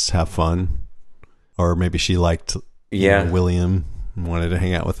the guests have fun. Or maybe she liked William and wanted to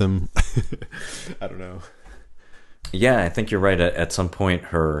hang out with him. I don't know. Yeah, I think you're right. At some point,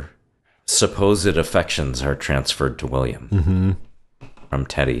 her supposed affections are transferred to William from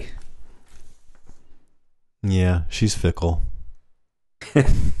Teddy. Yeah, she's fickle.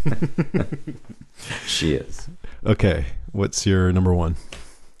 She is. Okay, what's your number one?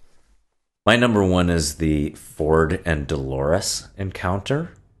 My number one is the Ford and Dolores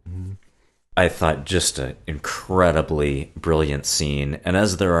encounter. I thought just an incredibly brilliant scene, and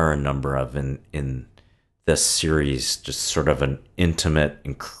as there are a number of in this series, just sort of an intimate,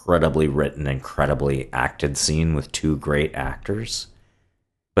 incredibly written, incredibly acted scene with two great actors.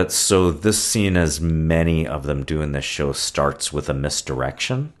 But so this scene, as many of them do in this show, starts with a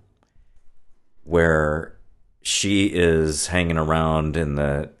misdirection where she is hanging around in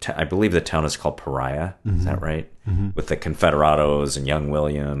I believe the town is called Pariah. Is that right? With the Confederados and young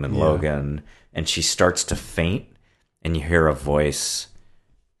William and Logan. And she starts to faint, and you hear a voice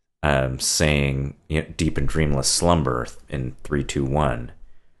saying, deep and dreamless slumber in 3, 2, 1.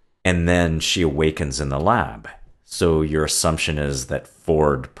 And then she awakens in the lab. So your assumption is that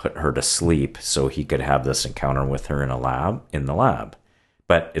Ford put her to sleep so he could have this encounter with her in the lab.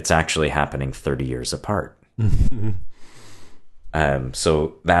 But it's actually happening 30 years apart.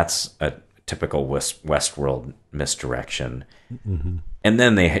 So that's a typical Westworld misdirection. And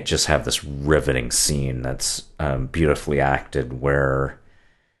then they just have this riveting scene that's beautifully acted where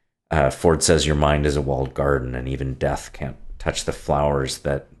Ford says, "Your mind is a walled garden, and even death can't touch the flowers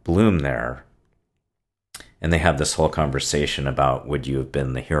that bloom there." And they have this whole conversation about, would you have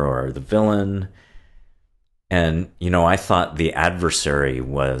been the hero or the villain? And, I thought the adversary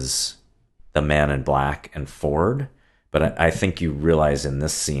was the man in black and Ford. But I think you realize in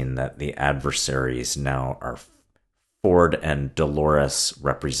this scene that the adversaries now are Ford and Dolores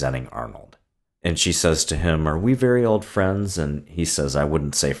representing Arnold. And she says to him, "Are we very old friends?" And he says, "I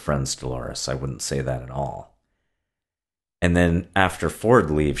wouldn't say friends, Dolores. I wouldn't say that at all." And then after Ford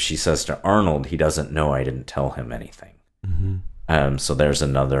leaves, she says to Arnold, "He doesn't know I didn't tell him anything." So there's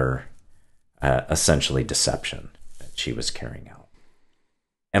another essentially deception that she was carrying out.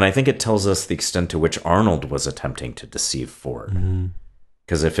 And I think it tells us the extent to which Arnold was attempting to deceive Ford.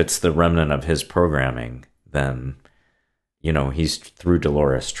 Because if it's the remnant of his programming, then, he's through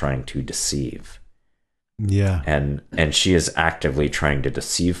Dolores trying to deceive. Yeah. And she is actively trying to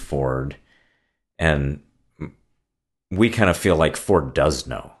deceive Ford. And we kind of feel like Ford does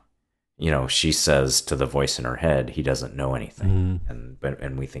know. She says to the voice in her head, he doesn't know anything.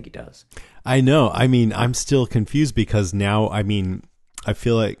 And we think he does. I know. I mean, I'm still confused because now, I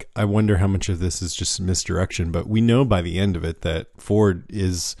feel like I wonder how much of this is just misdirection, but we know by the end of it that Ford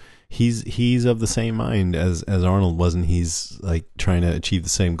he's of the same mind as Arnold was, and he's like trying to achieve the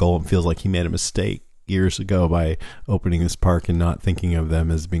same goal and feels like he made a mistake years ago by opening this park and not thinking of them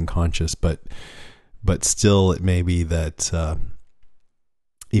as being conscious. But still, it may be that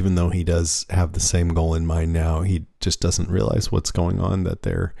even though he does have the same goal in mind now, he just doesn't realize what's going on,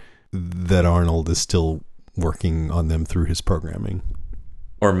 that Arnold is still working on them through his programming.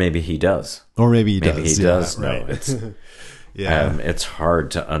 Or maybe he does. Maybe he does. No, right. It's Yeah. It's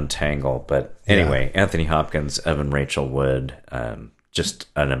hard to untangle. But anyway, Anthony Hopkins, Evan Rachel Wood, just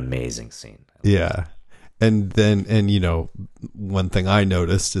an amazing scene. Yeah. And then, one thing I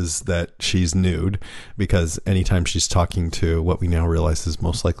noticed is that she's nude, because anytime she's talking to what we now realize is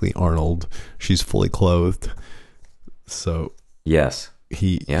most likely Arnold, she's fully clothed. So yes,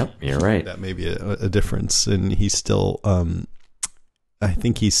 yep, you're right. That may be a difference. And he still, I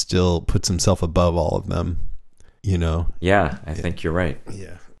think he still puts himself above all of them, Yeah, I think you're right.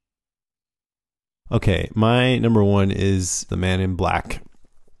 Yeah. Okay, my number one is the Man in Black,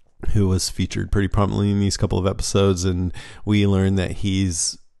 who was featured pretty prominently in these couple of episodes, and we learned that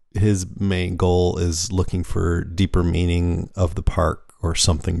his main goal is looking for deeper meaning of the park, or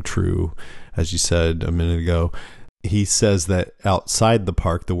something true, as you said a minute ago. he says that outside the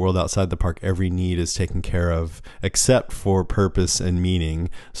park, the world outside the park, every need is taken care of except for purpose and meaning.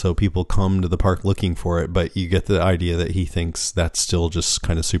 So people come to the park looking for it, but you get the idea that he thinks that's still just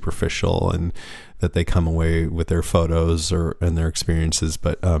kind of superficial and that they come away with their photos and their experiences.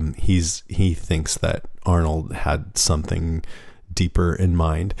 But he thinks that Arnold had something deeper in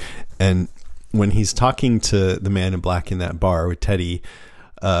mind. And when he's talking to the man in black in that bar with Teddy,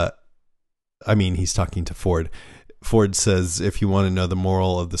 he's talking to Ford. Ford says, if you want to know the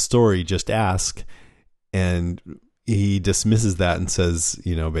moral of the story, just ask. And he dismisses that and says,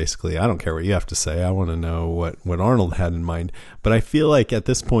 basically, I don't care what you have to say. I want to know what Arnold had in mind. But I feel like at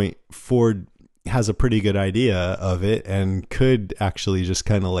this point, Ford has a pretty good idea of it and could actually just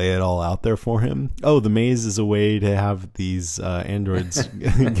kind of lay it all out there for him. Oh, the maze is a way to have these androids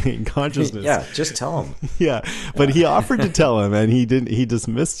gain consciousness. Yeah, just tell him. Yeah, but he offered to tell him and he didn't. He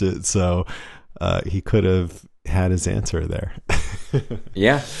dismissed it. So he could have had his answer there.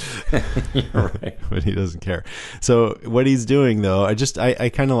 Yeah. You're right. But he doesn't care. So what he's doing though, I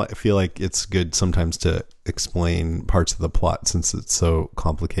kind of feel like it's good sometimes to explain parts of the plot since it's so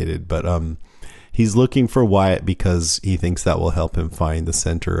complicated. But he's looking for Wyatt because he thinks that will help him find the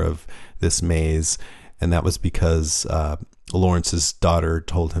center of this maze. And that was because Lawrence's daughter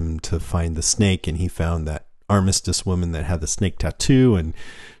told him to find the snake, and he found that Armistice woman that had the snake tattoo, and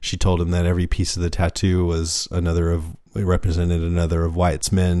she told him that every piece of the tattoo was represented another of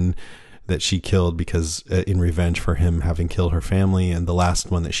Wyatt's men that she killed because in revenge for him having killed her family, and the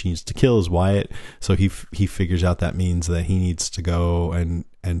last one that she needs to kill is Wyatt. So he figures out that means that he needs to go and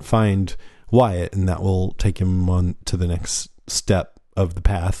find Wyatt, and that will take him on to the next step of the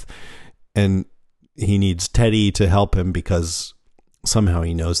path. And he needs Teddy to help him because somehow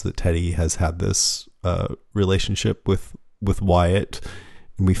he knows that Teddy has had this relationship with Wyatt.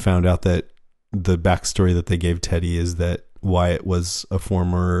 And we found out that the backstory that they gave Teddy is that Wyatt was a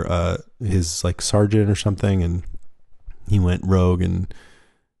former his like sergeant or something, and he went rogue, and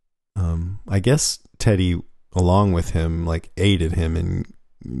I guess Teddy along with him like aided him in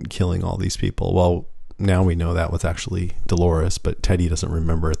killing all these people. Well, now we know that was actually Dolores, but Teddy doesn't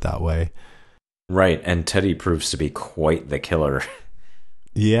remember it that way. Right, and Teddy proves to be quite the killer.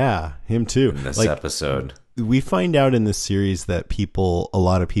 Yeah, him too. In this episode. We find out in this series that a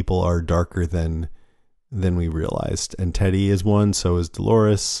lot of people are darker than we realized. And Teddy is one, so is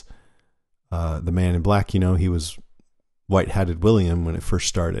Dolores. The man in black, he was white-hatted William when it first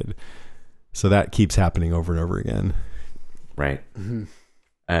started. So that keeps happening over and over again. Right.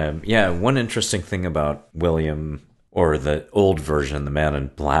 Mm-hmm. One interesting thing about William, or the old version, the man in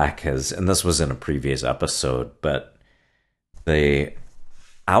black, and this was in a previous episode, but the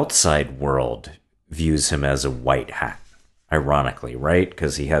outside world views him as a white hat, ironically, right?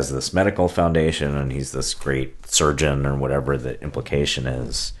 Because he has this medical foundation and he's this great surgeon or whatever the implication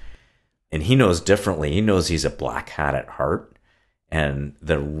is. And he knows differently. He knows he's a black hat at heart. And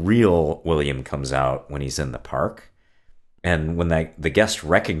the real William comes out when he's in the park. And when the guest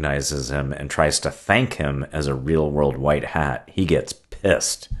recognizes him and tries to thank him as a real world white hat, he gets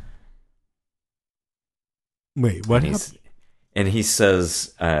pissed. Wait, what happened? And he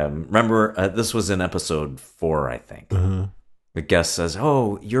says, remember, this was in episode 4, I think. Uh-huh. The guest says,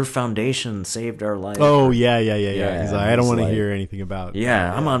 "Oh, your foundation saved our life." Oh, yeah. He's like, I don't want to hear anything about it.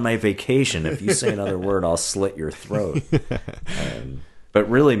 Yeah, I'm on my vacation. If you say another word, I'll slit your throat. But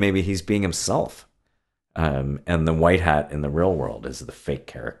really, maybe he's being himself. And the white hat in the real world is the fake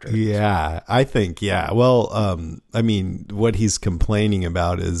character. Yeah, I think, yeah. Well, what he's complaining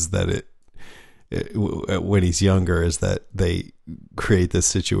about is that when he's younger, is that they create the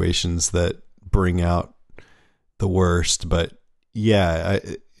situations that bring out the worst. But yeah,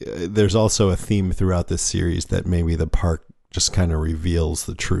 there's also a theme throughout this series that maybe the park just kind of reveals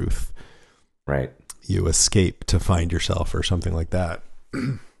the truth. Right. You escape to find yourself or something like that.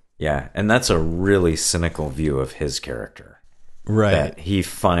 Yeah, and that's a really cynical view of his character. Right. That he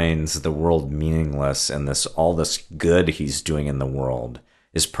finds the world meaningless, and all this good he's doing in the world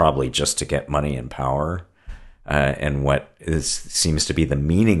is probably just to get money and power. And what seems to be the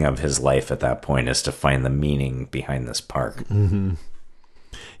meaning of his life at that point is to find the meaning behind this park. Mm-hmm.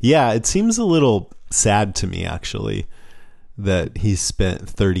 Yeah, it seems a little sad to me, actually, that he's spent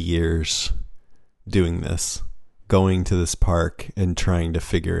 30 years doing this, going to this park and trying to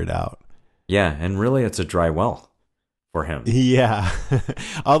figure it out. Yeah, and really it's a dry well for him. Yeah.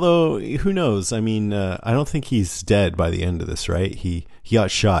 Although, who knows? I mean, I don't think he's dead by the end of this, right? He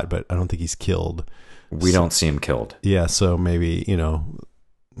got shot, but I don't think he's killed. We don't see him killed. Yeah, so maybe,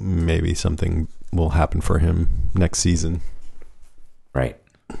 maybe something will happen for him next season. Right.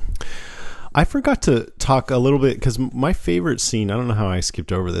 I forgot to talk a little bit because my favorite scene, I don't know how I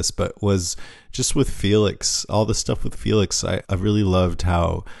skipped over this, but was just with Felix, all the stuff with Felix. I really loved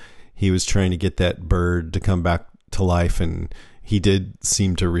how he was trying to get that bird to come back to life, and he did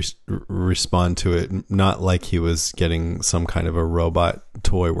seem to respond to it, not like he was getting some kind of a robot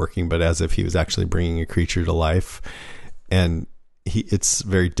toy working, but as if he was actually bringing a creature to life. And it's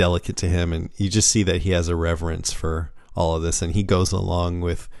very delicate to him, and you just see that he has a reverence for all of this, and he goes along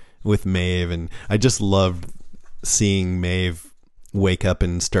with Maeve. And I just loved seeing Maeve wake up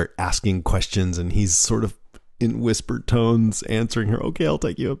and start asking questions, and he's sort of in whispered tones answering her, okay, I'll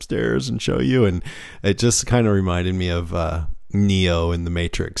take you upstairs and show you. And it just kind of reminded me of Neo in the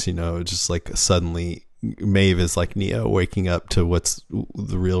Matrix, just like suddenly Maeve is like Neo waking up to what's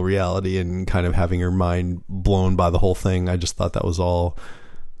the real reality and kind of having her mind blown by the whole thing. I just thought that was all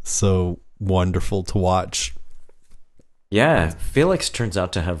so wonderful to watch. Yeah, Felix turns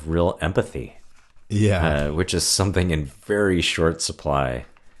out to have real empathy. Yeah. Which is something in very short supply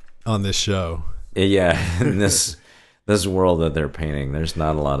on this show. Yeah, in this world that they're painting, there's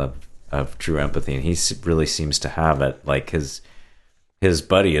not a lot of true empathy, and he really seems to have it. Like his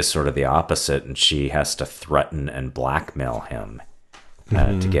buddy is sort of the opposite, and she has to threaten and blackmail him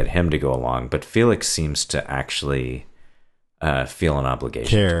to get him to go along. But Felix seems to actually feel an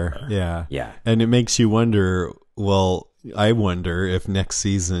obligation. Care, yeah. Yeah. And it makes you wonder, well, I wonder if next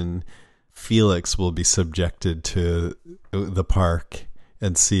season Felix will be subjected to the park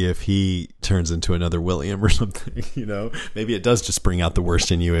and see if he turns into another William or something, Maybe it does just bring out the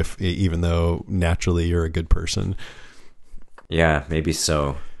worst in you, even though naturally you're a good person. Yeah, maybe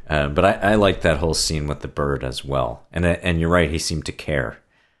so. But I like that whole scene with the bird as well. And you're right, he seemed to care.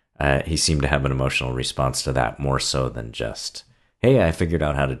 He seemed to have an emotional response to that, more so than just, hey, I figured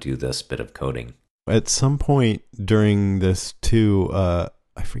out how to do this bit of coding. At some point during this too, I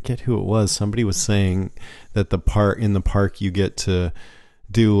forget who it was. Somebody was saying that in the park you get to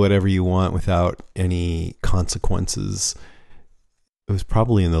do whatever you want without any consequences. It was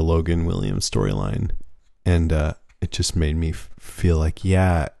probably in the Logan Williams storyline. And it just made me feel like,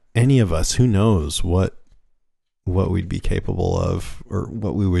 yeah, any of us, who knows what we'd be capable of or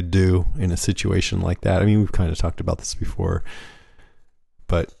what we would do in a situation like that. I mean, we've kind of talked about this before,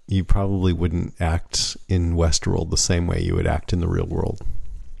 but you probably wouldn't act in Westworld the same way you would act in the real world.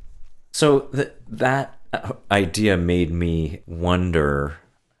 So that idea made me wonder,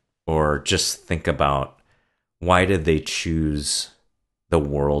 or just think about, why did they choose the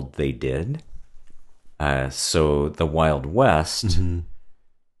world they did? So the Wild West,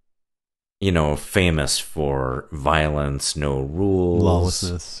 famous for violence, no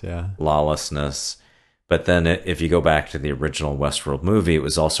rules, lawlessness. But then if you go back to the original Westworld movie, it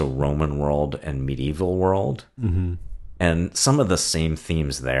was also Roman world and medieval world. Mm-hmm. And some of the same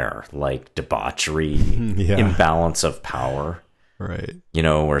themes there, like debauchery, imbalance of power. Right.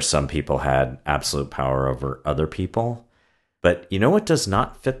 Where some people had absolute power over other people. But you know what does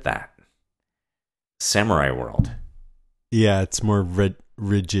not fit that? Samurai world. Yeah, it's more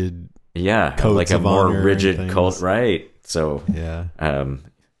rigid. Yeah, like a more rigid cult, right? So yeah.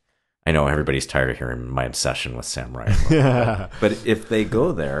 I know everybody's tired of hearing my obsession with samurai. But if they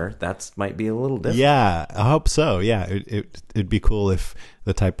go there, that might be a little different. Yeah, I hope so. Yeah, it'd be cool if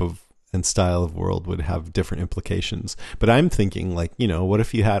the type of and style of world would have different implications. But I'm thinking, like, what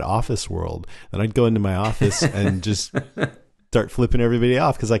if you had Office World? Then I'd go into my office and just start flipping everybody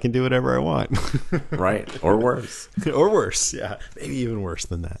off because I can do whatever I want. Right. Or worse. Or worse. Yeah. Maybe even worse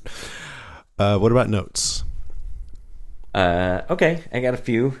than that. What about notes? Okay. I got a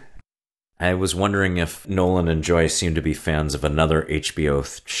few. I was wondering if Nolan and Joyce seem to be fans of another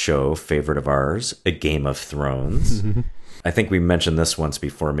HBO show, favorite of ours, A Game of Thrones. I think we mentioned this once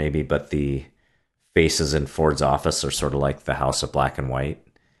before maybe, but the faces in Ford's office are sort of like the House of Black and White.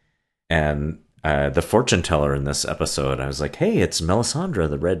 And the fortune teller in this episode, I was like, hey, it's Melisandre,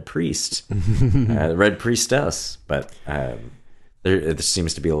 the Red Priest, the Red Priestess. But there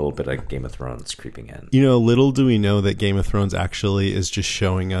seems to be a little bit of Game of Thrones creeping in. Little do we know that Game of Thrones actually is just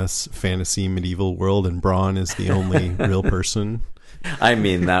showing us fantasy medieval world, and Bronn is the only real person. I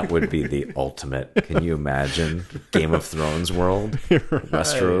mean, that would be the ultimate. Can you imagine Game of Thrones world?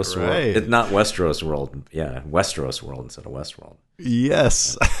 Westeros world? It's not Westeros world. Yeah, Westeros world instead of Westworld.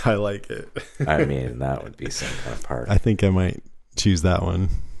 Yes, I like it. I mean, that would be some kind of party. I think I might choose that one.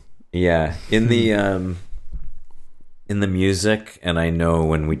 Yeah. In the music, and I know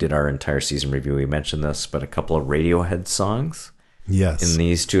when we did our entire season review, we mentioned this, but a couple of Radiohead songs. Yes. In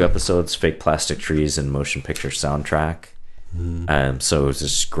these two episodes, Fake Plastic Trees and Motion Picture Soundtrack. So it's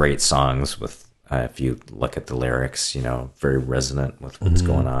just great songs with If you look at the lyrics, very resonant with what's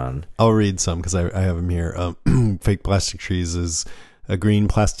going on. I'll read some because I have them here. Fake plastic trees is a green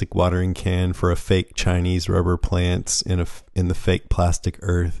plastic watering can for a fake Chinese rubber plants in the fake plastic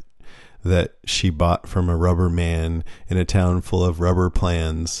earth that she bought from a rubber man in a town full of rubber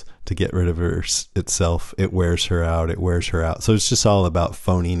plans to get rid of itself. It wears her out. It wears her out. So it's just all about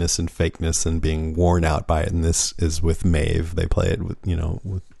phoniness and fakeness and being worn out by it. And this is with Maeve. They play it with,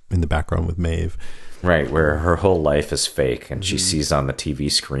 in the background with Maeve. Right, where her whole life is fake and she sees on the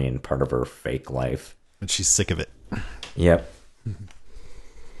TV screen part of her fake life. And she's sick of it. Yep.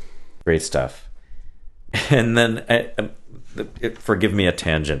 Great stuff. And then, forgive me a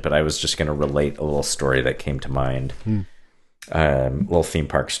tangent, but I was just going to relate a little story that came to mind. Little theme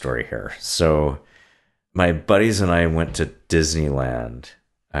park story here. So my buddies and I went to Disneyland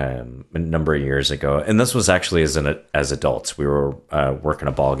a number of years ago, and this was actually as adults. We were working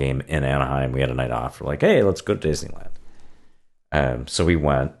a ball game in Anaheim. We had a night off. We're like, hey, let's go to Disneyland. So we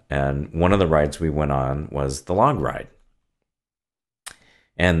went, and one of the rides we went on was the log ride.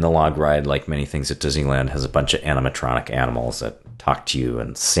 And the log ride, like many things at Disneyland, has a bunch of animatronic animals that talk to you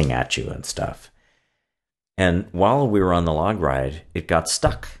and sing at you and stuff. And while we were on the log ride, it got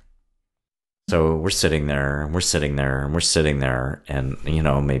stuck. So we're sitting there, and we're sitting there, and we're sitting there, and,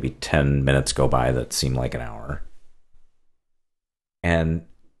 maybe 10 minutes go by that seemed like an hour. And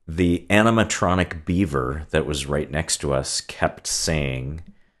the animatronic beaver that was right next to us kept saying,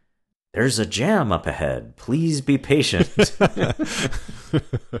 "There's a jam up ahead. Please be patient."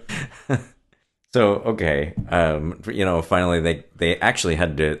 So, okay. Finally they actually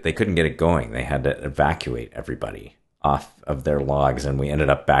they couldn't get it going. They had to evacuate everybody off of their logs. And we ended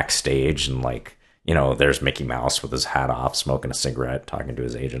up backstage and there's Mickey Mouse with his hat off, smoking a cigarette, talking to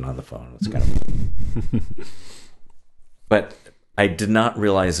his agent on the phone. It's kind of, but I did not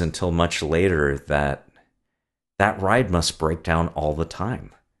realize until much later that ride must break down all the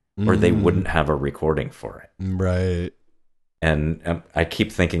time, or they wouldn't have a recording for it. Right. And I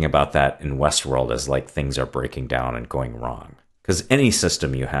keep thinking about that in Westworld as things are breaking down and going wrong. Because any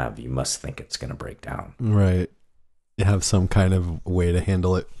system you have, you must think it's going to break down. Right. You have some kind of way to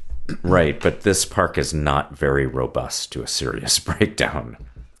handle it. Right. But this park is not very robust to a serious breakdown.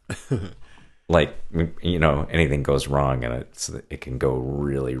 Anything goes wrong and it can go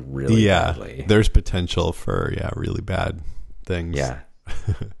really, really badly. There's potential for, really bad things. Yeah.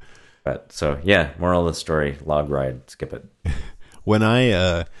 But moral of the story, log ride, skip it. When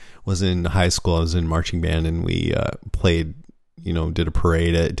I was in high school, I was in marching band and we played, did a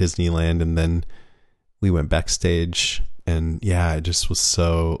parade at Disneyland, and then we went backstage, and it just was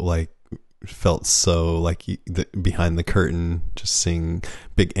so felt so behind the curtain, just seeing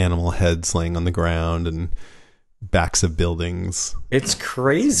big animal heads laying on the ground and backs of buildings. It's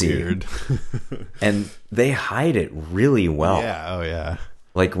crazy. Weird. And they hide it really well. Yeah. Oh yeah.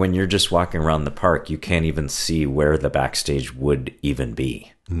 When you're just walking around the park, you can't even see where the backstage would even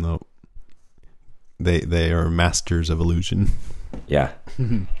be. No. They are masters of illusion. Yeah.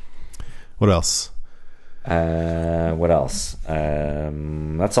 What else? That's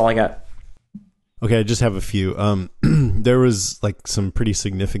all I got. Okay, I just have a few. There was some pretty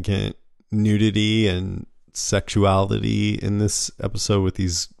significant nudity and sexuality in this episode with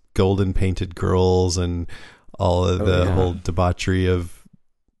these golden painted girls and all of the whole debauchery of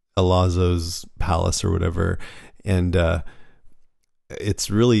Alazzo's palace or whatever, and it's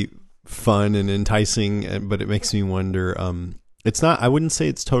really fun and enticing, but it makes me wonder, I wouldn't say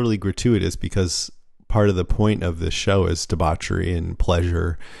it's totally gratuitous, because part of the point of this show is debauchery and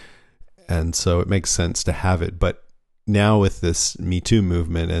pleasure, and so it makes sense to have it. But now with this Me Too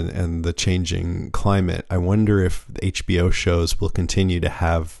movement and the changing climate, I wonder if the HBO shows will continue to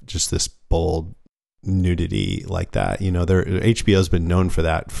have just this bold nudity like that. HBO's been known for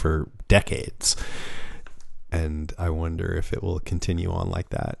that for decades, and I wonder if it will continue on like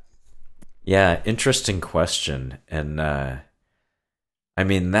that. Yeah, interesting question. And that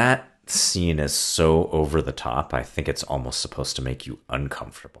scene is so over the top, I think it's almost supposed to make you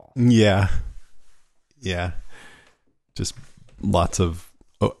uncomfortable. Yeah Just lots of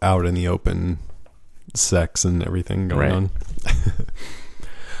out in the open sex and everything going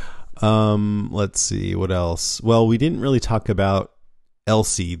on. Let's see what else. Well, we didn't really talk about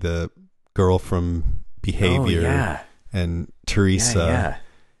Elsie, the girl from Behavior, and Teresa.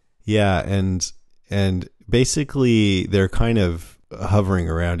 And basically they're kind of hovering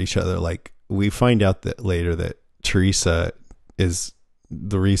around each other. We find out that later that Teresa is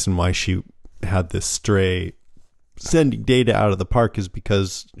the reason why she had this stray sending data out of the park, is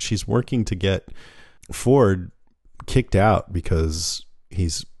because she's working to get Ford kicked out because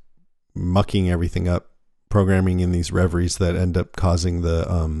he's mucking everything up, programming in these reveries that end up causing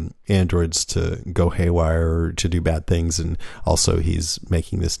the androids to go haywire or to do bad things. And also he's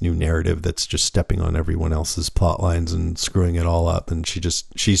making this new narrative that's just stepping on everyone else's plot lines and screwing it all up. And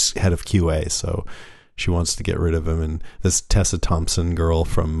she's head of QA, so she wants to get rid of him. And this Tessa Thompson girl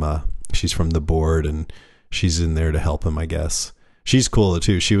she's from the board, and she's in there to help him, I guess. She's cool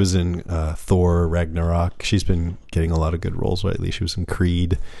too. She was in Thor Ragnarok. She's been getting a lot of good roles lately. She was in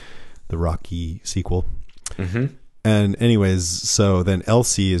Creed, the Rocky sequel. Mm-hmm. And anyways, so then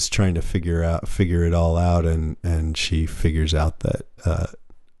Elsie is trying to figure it all out, and she figures out that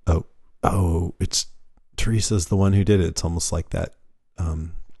it's Teresa's the one who did it. It's almost like that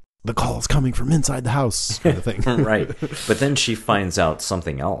the call's coming from inside the house kind of thing. Right. But then she finds out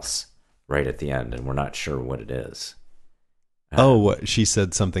something else right at the end, and we're not sure what it is. What she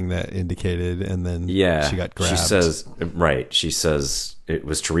said, something that indicated, and then she got grabbed. She says it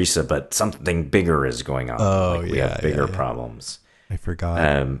was Teresa, but something bigger is going on. We have bigger problems. I forgot.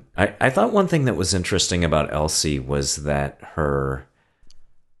 I thought one thing that was interesting about Elsie was that her,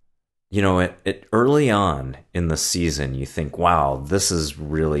 it early on in the season, you think, wow, this is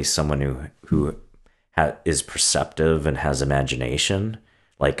really someone who is perceptive and has imagination,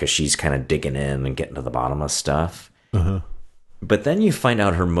 like, because she's kind of digging in and getting to the bottom of stuff. Uh-huh. But then you find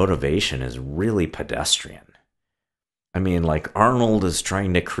out her motivation is really pedestrian. I mean, like, Arnold is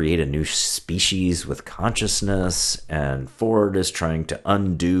trying to create a new species with consciousness, and Ford is trying to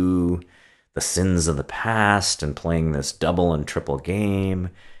undo the sins of the past and playing this double and triple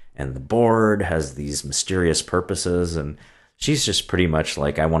game, and the board has these mysterious purposes, and she's just pretty much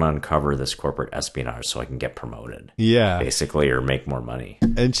like, I want to uncover this corporate espionage so I can get promoted. Yeah. Basically, or make more money.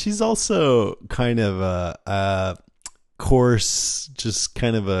 And she's also kind of a coarse, just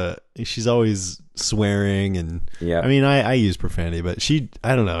kind of she's always swearing, and I mean, I use profanity, but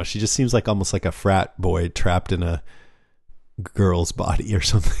I don't know, she just seems like almost like a frat boy trapped in a girl's body or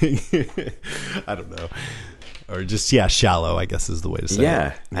something. I don't know. Or just, shallow, I guess is the way to say it.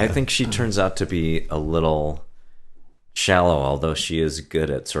 Yeah, I think she turns out to be a little shallow, although she is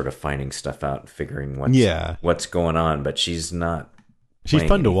good at sort of finding stuff out and figuring what's going on, but she's not. She's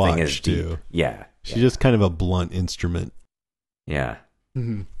fun to watch too. Yeah. She's just kind of a blunt instrument. Yeah.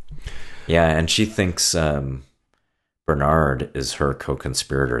 Mm-hmm. Yeah, and she thinks Bernard is her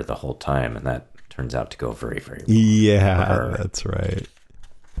co-conspirator the whole time, and that turns out to go very, very well. Yeah, that's right.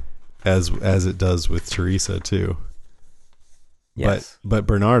 As it does with Teresa too. Yes. But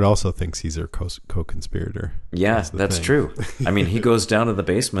Bernard also thinks he's her co-conspirator. Yeah, that's true. I mean, he goes down to the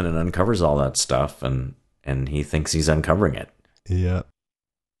basement and uncovers all that stuff, and he thinks he's uncovering it. Yeah.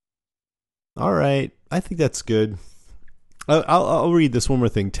 All right. I think that's good. I'll read this one more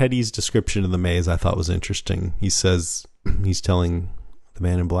thing. Teddy's description of the maze I thought was interesting. He says, he's telling the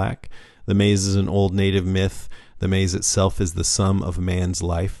man in black, the maze is an old native myth. The maze itself is the sum of man's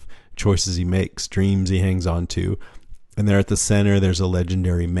life, choices he makes, dreams he hangs on to. And there at the center, there's a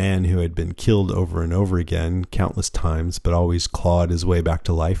legendary man who had been killed over and over again, countless times, but always clawed his way back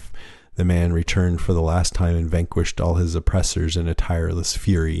to life. The man returned for the last time and vanquished all his oppressors in a tireless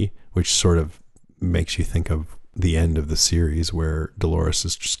fury, which sort of makes you think of the end of the series where Dolores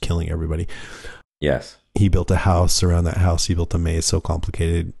is just killing everybody. Yes. He built a house. Around that house, he built a maze so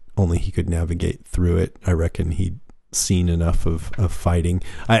complicated only he could navigate through it. I reckon he'd seen enough of fighting.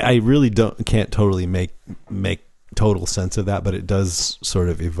 I really can't totally make total sense of that, but it does sort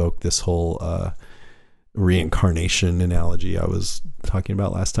of evoke this whole reincarnation analogy I was talking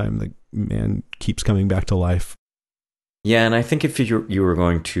about last time. The man keeps coming back to life. Yeah, and I think if you were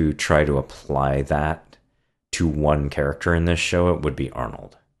going to try to apply that to one character in this show, it would be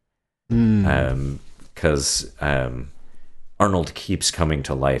Arnold. Because Arnold keeps coming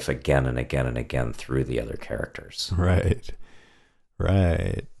to life again and again and again through the other characters. Right.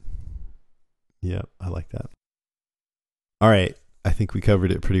 Yep, I like that. All right, I think we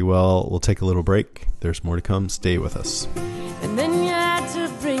covered it pretty well. We'll take a little break. There's more to come. Stay with us. And then you had to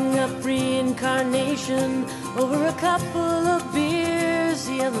bring up reincarnation over a couple of beers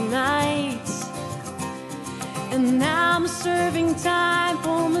the other night. And now I'm serving time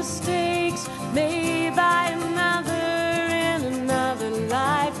for mistakes made by another in another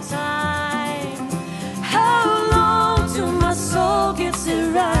lifetime. How long till my soul gets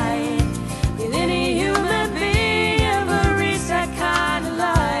it right? Did any human being ever reach that kind of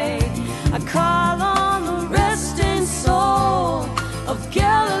light? I call on the resting soul of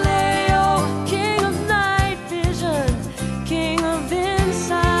Galileo, king of night vision, king of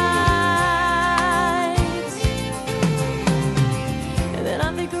insight. And then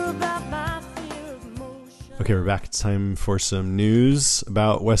I think about my fear of motion. Okay, we're back. It's time for some news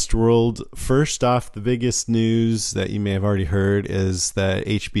about Westworld. First off, the biggest news that you may have already heard is that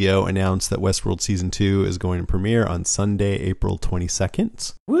HBO announced that Westworld Season 2 is going to premiere on Sunday, April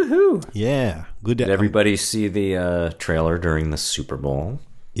 22nd. Woohoo! Yeah. Good. Did everybody see the trailer during the Super Bowl?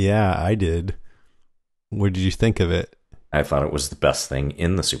 Yeah, I did. What did you think of it? I thought it was the best thing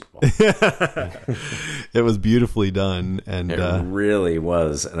in the Super Bowl. It was beautifully done, and It really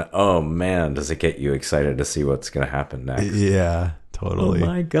was. And oh man, does it get you excited to see what's going to happen next? Yeah, totally. Oh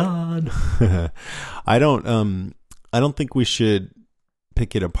my god! I don't think we should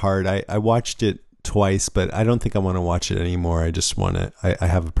pick it apart. I watched it twice, but I don't think I want to watch it anymore. I just want to. I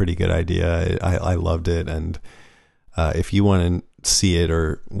have a pretty good idea. I loved it, and if you want to see it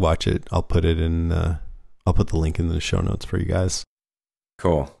or watch it, I'll put it in. I'll put the link in the show notes for you guys.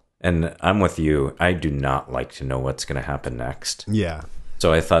 Cool. And I'm with you. I do not like to know what's going to happen next. Yeah.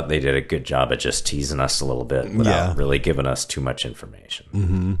 So I thought they did a good job at just teasing us a little bit without really giving us too much information.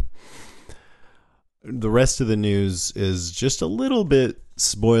 Mm-hmm. The rest of the news is just a little bit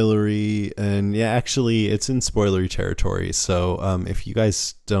spoilery, and yeah, actually it's in spoilery territory. So if you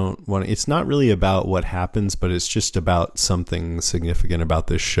guys don't want to, it's not really about what happens, but it's just about something significant about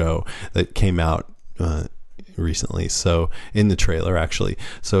this show that came out recently, so in the trailer actually.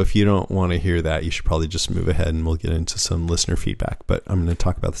 So if you don't want to hear that, you should probably just move ahead, and we'll get into some listener feedback, but I'm going to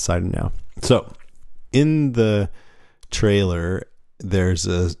talk about the side now. So in the trailer, there's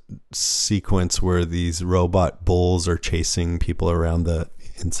a sequence where these robot bulls are chasing people around the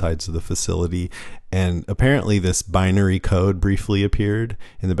insides of the facility, and apparently this binary code briefly appeared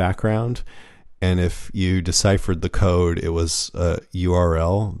in the background. And if you deciphered the code, it was a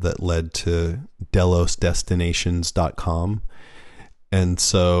URL that led to DelosDestinations.com. And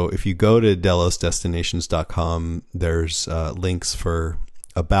so if you go to DelosDestinations.com, there's links for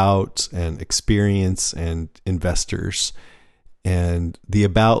about and experience and investors. And the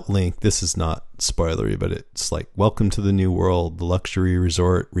about link, this is not spoilery, but it's like, welcome to the new world, the luxury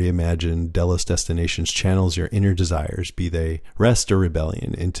resort reimagined. Delos Destinations channels your inner desires, be they rest or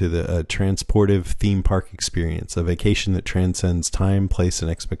rebellion, into the transportive theme park experience, a vacation that transcends time, place,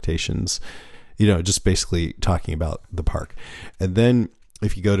 and expectations. You know, just basically talking about the park. And then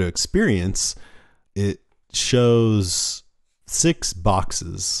if you go to experience, it shows 6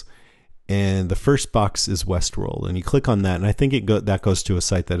 boxes. And the first box is Westworld, and you click on that, and I think that goes to a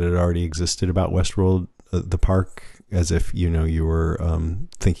site that had already existed about Westworld, the park, as if you were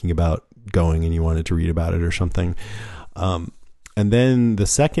thinking about going and you wanted to read about it or something. And then the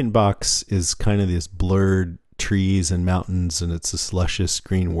second box is kind of this blurred trees and mountains, and it's this luscious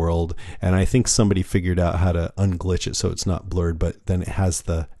green world. And I think somebody figured out how to unglitch it so it's not blurred, but then it has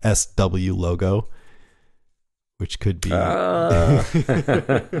the SW logo, which could be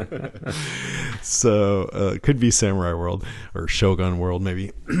so it could be Samurai World or Shogun World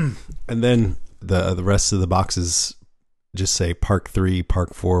maybe. And then the rest of the boxes just say Park 3,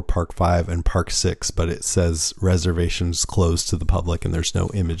 Park 4, Park 5, and Park 6, but it says reservations closed to the public, and there's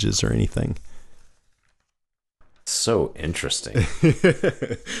no images or anything. So interesting.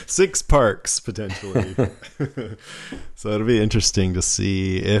 6 parks potentially. So it'll be interesting to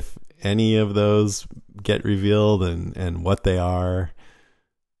see if any of those get revealed and what they are.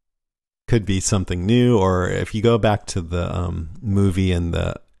 Could be something new, or if you go back to the movie and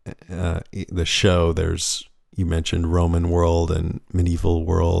the show, you mentioned Roman world and medieval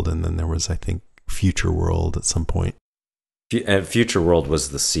world, and then there was, I think, future world at some point. Future World was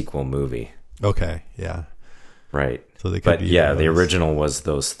the sequel movie. Okay, yeah. Right. So they could the original was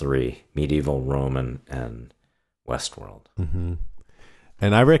those 3, medieval, Roman, and Westworld. Mm-hmm.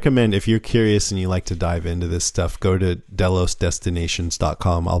 And I recommend, if you're curious and you like to dive into this stuff, go to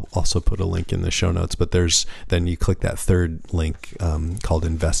DelosDestinations.com. I'll also put a link in the show notes, but then you click that third link called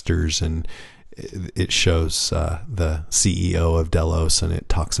Investors, and it shows the CEO of Delos, and it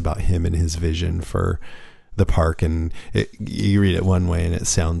talks about him and his vision for the park. And you read it one way and it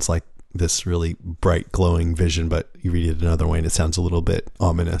sounds like this really bright, glowing vision, but you read it another way and it sounds a little bit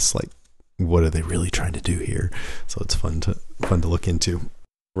ominous, like, what are they really trying to do here? So it's fun to look into.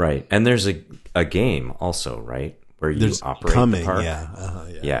 Right. And there's a game also, right? Where you operate the park.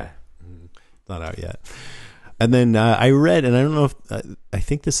 Yeah. Not out yet. And then I read, and I don't know if, I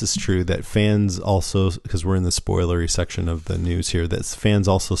think this is true, that fans also, because we're in the spoilery section of the news here, that fans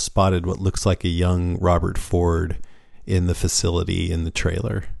also spotted what looks like a young Robert Ford in the facility in the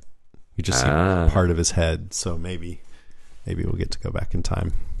trailer. You just see part of his head. So maybe we'll get to go back in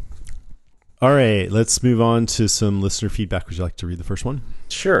time. All right, let's move on to some listener feedback. Would you like to read the first one?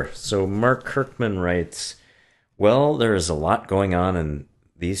 Sure. So Mark Kirkman writes, well, there is a lot going on in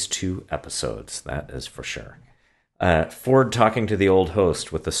these 2 episodes, that is for sure. Ford talking to the old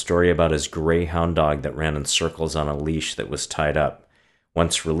host with a story about his greyhound dog that ran in circles on a leash that was tied up.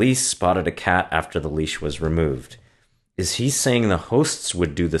 Once released, spotted a cat after the leash was removed. Is he saying the hosts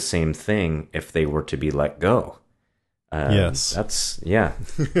would do the same thing if they were to be let go? Yes. Yeah.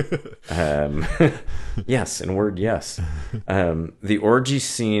 Yes, in word, yes. The orgy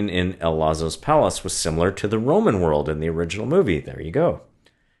scene in El Lazo's palace was similar to the Roman world in the original movie. There you go.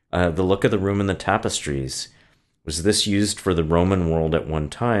 The look of the room and the tapestries. Was this used for the Roman world at one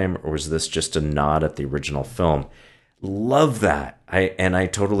time, or was this just a nod at the original film? Love that. I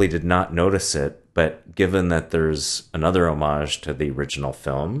totally did not notice it, but given that there's another homage to the original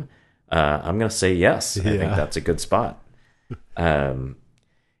film, I'm going to say yes. I think that's a good spot. And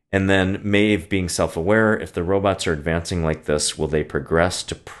then Maeve being self-aware, if the robots are advancing like this, will they progress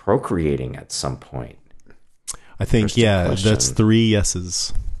to procreating at some point? I think, that's 3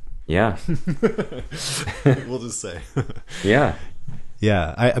 yeses. Yeah. We'll just say. Yeah.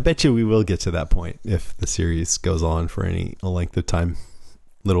 Yeah, I bet you we will get to that point if the series goes on for any length of time.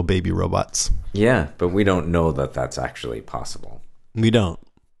 Little baby robots. Yeah, but we don't know that that's actually possible. We don't.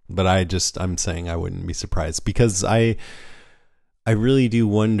 But I'm saying I wouldn't be surprised, because I really do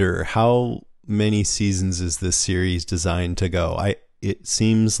wonder how many seasons is this series designed to go. It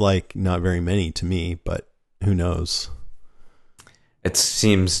seems like not very many to me, but who knows? It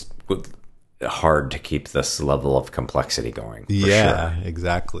seems hard to keep this level of complexity going. Yeah, sure.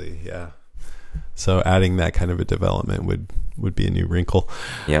 Exactly. Yeah. So adding that kind of a development would be a new wrinkle.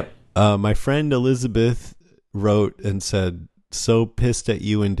 Yep. My friend Elizabeth wrote and said, "So pissed at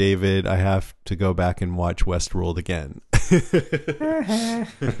you and David, I have to go back and watch Westworld again."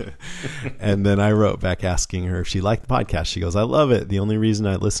 And then I wrote back asking her if she liked the podcast. She goes, "I love it. The only reason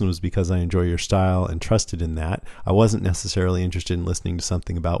I listened was because I enjoy your style and trusted in that. I wasn't necessarily interested in listening to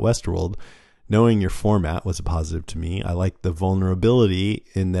something about Westworld. Knowing your format was a positive to me. I like the vulnerability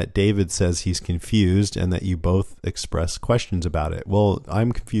in that David says he's confused and that you both express questions about it." Well,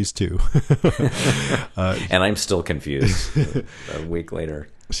 I'm confused too. And I'm still confused a week later.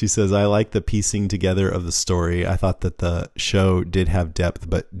 She says, "I like the piecing together of the story. I thought that the show did have depth,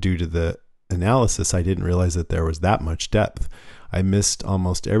 but due to the analysis, I didn't realize that there was that much depth. I missed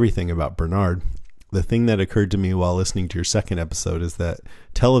almost everything about Bernard. The thing that occurred to me while listening to your second episode is that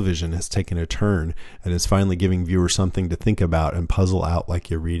television has taken a turn and is finally giving viewers something to think about and puzzle out like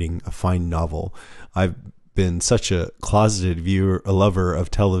you're reading a fine novel. I've been such a closeted a lover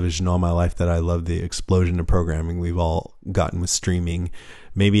of television all my life that I love the explosion of programming we've all gotten with streaming.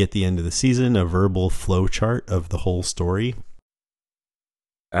 Maybe at the end of the season, a verbal flow chart of the whole story."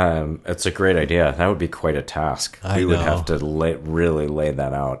 It's a great idea. That would be quite a task. We would have to really lay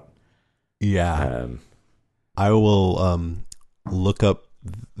that out. Yeah. I will look up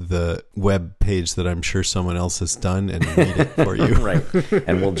the web page that I'm sure someone else has done and read it for you. Right.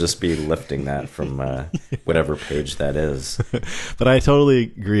 And we'll just be lifting that from whatever page that is. But I totally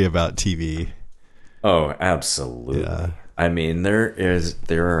agree about TV. Oh, absolutely. Yeah. I mean, there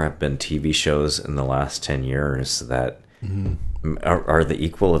have been TV shows in the last 10 years that are the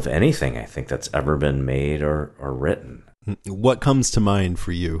equal of anything I think that's ever been made or written. What comes to mind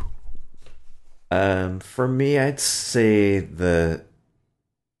for you? For me, I'd say the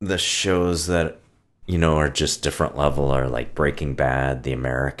shows that, are just different level are like Breaking Bad, The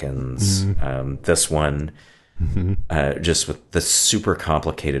Americans, this one, just with the super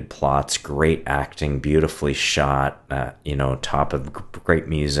complicated plots, great acting, beautifully shot, top of great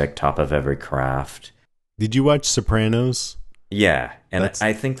music, top of every craft. Did you watch Sopranos? Yeah, and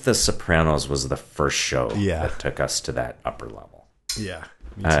I think The Sopranos was the first show that took us to that upper level. Yeah.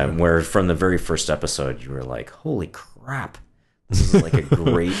 Where from the very first episode, you were like, holy crap, this is like a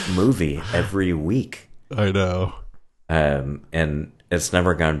great movie every week. I know. And it's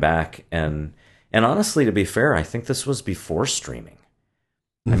never gone back. And honestly, to be fair, I think this was before streaming.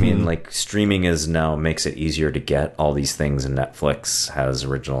 I mean, like streaming makes it easier to get all these things, and Netflix has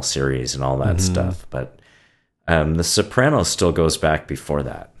original series and all that stuff. But The Sopranos still goes back before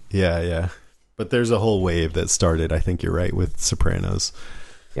that. Yeah. But there's a whole wave that started, I think you're right, with Sopranos.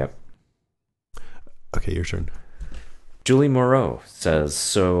 Yep. Okay, your turn. Julie Moreau says,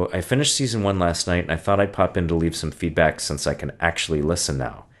 "So I finished season 1 last night, and I thought I'd pop in to leave some feedback since I can actually listen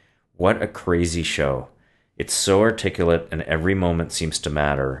now. What a crazy show. It's so articulate, and every moment seems to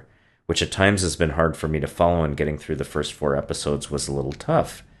matter, which at times has been hard for me to follow, and getting through the first 4 episodes was a little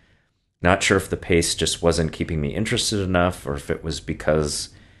tough. Not sure if the pace just wasn't keeping me interested enough, or if it was because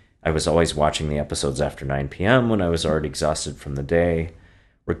I was always watching the episodes after 9 p.m. when I was already exhausted from the day.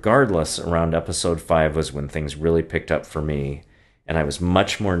 Regardless, around episode 5 was when things really picked up for me, and I was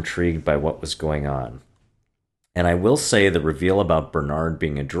much more intrigued by what was going on. And I will say the reveal about Bernard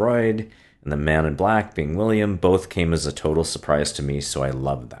being a droid and the Man in Black being William both came as a total surprise to me, so I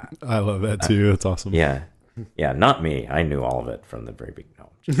love that. I love that too. That's awesome. Yeah. Yeah, not me. I knew all of it from the very beginning. No,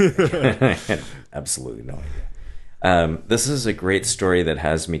 I had absolutely no idea. This is a great story that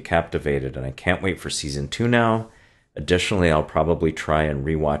has me captivated, and I can't wait for season 2 now. Additionally, I'll probably try and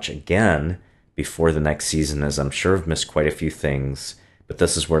rewatch again before the next season, as I'm sure I've missed quite a few things, but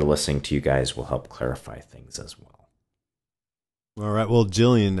this is where listening to you guys will help clarify things as well. All right. Well,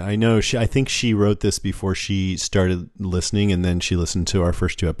 Jillian, I think she wrote this before she started listening, and then she listened to our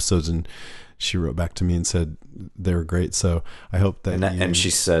first 2 episodes, and she wrote back to me and said they were great. So I hope that. And she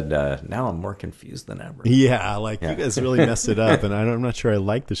said, now I'm more confused than ever. Yeah, you guys really messed it up, and I'm not sure I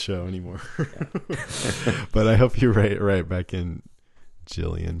like the show anymore. But I hope you're right back in,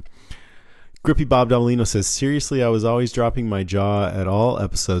 Jillian. Grippy Bob Domolino says, seriously, I was always dropping my jaw at all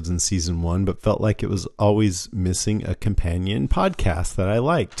episodes in season 1, but felt like it was always missing a companion podcast that I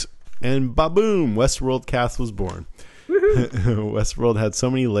liked. And ba-boom, Westworld cast was born. Westworld had so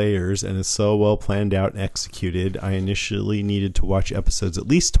many layers and is so well planned out and executed. I initially needed to watch episodes at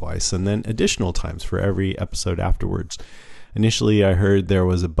least twice and then additional times for every episode afterwards. Initially, I heard there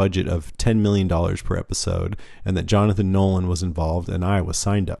was a budget of $10 million per episode and that Jonathan Nolan was involved, and I was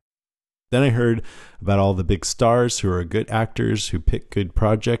signed up. Then I heard about all the big stars who are good actors who pick good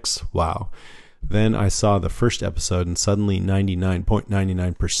projects. Wow. Then I saw the first episode, and suddenly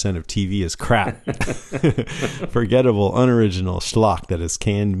 99.99% of TV is crap. Forgettable, unoriginal schlock that is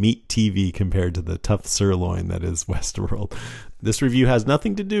canned meat TV compared to the tough sirloin that is Westworld. This review has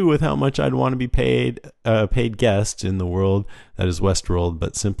nothing to do with how much I'd want to be paid guest in the world that is Westworld,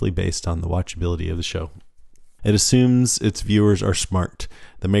 but simply based on the watchability of the show. It assumes its viewers are smart.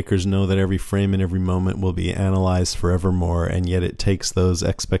 The makers know that every frame and every moment will be analyzed forevermore, and yet it takes those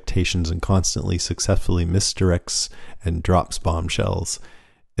expectations and constantly successfully misdirects and drops bombshells.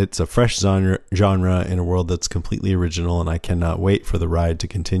 It's a fresh genre in a world that's completely original, and I cannot wait for the ride to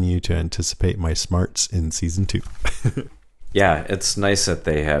continue to anticipate my smarts in season 2. Yeah, it's nice that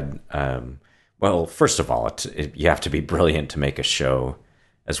they had, well, first of all, you have to be brilliant to make a show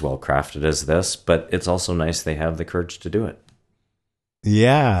as well crafted as this, but it's also nice they have the courage to do it.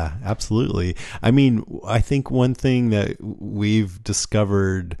 Yeah, absolutely. I mean, I think one thing that we've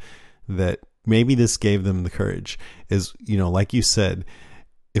discovered that maybe this gave them the courage is, like you said,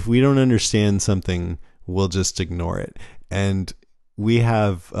 if we don't understand something, we'll just ignore it. And we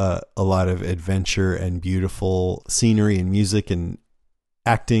have a lot of adventure and beautiful scenery and music and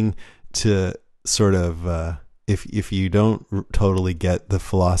acting to sort of, if you don't totally get the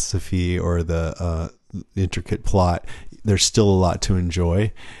philosophy or the intricate plot, there's still a lot to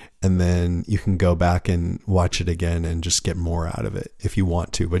enjoy. And then you can go back and watch it again and just get more out of it if you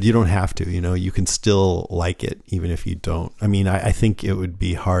want to, but you don't have to, you can still like it even if you don't. I mean, I think it would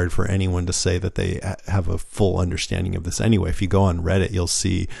be hard for anyone to say that they have a full understanding of this anyway. If you go on Reddit, you'll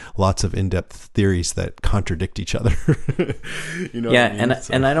see lots of in-depth theories that contradict each other. Yeah. I mean?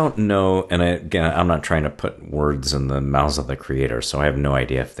 And I don't know. And again, I'm not trying to put words in the mouths of the creator, so I have no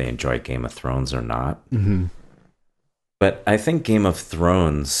idea if they enjoy Game of Thrones or not. Mm-hmm. But I think Game of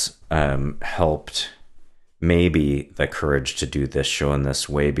Thrones helped maybe the courage to do this show in this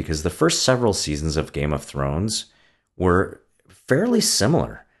way, because the first several seasons of Game of Thrones were fairly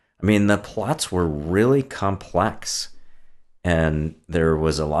similar. I mean, the plots were really complex, and there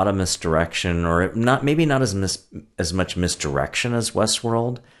was a lot of misdirection, or maybe not as much misdirection as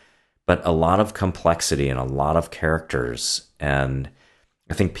Westworld, but a lot of complexity and a lot of characters. And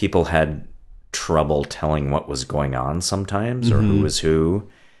I think people had trouble telling what was going on sometimes, or who was who,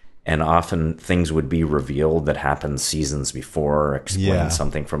 and often things would be revealed that happened seasons before, explain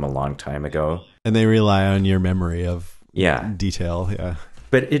something from a long time ago, and they rely on your memory of detail.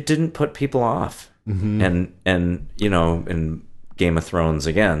 But it didn't put people off. And in Game of Thrones,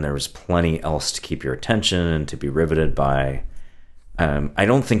 again, there was plenty else to keep your attention and to be riveted by. I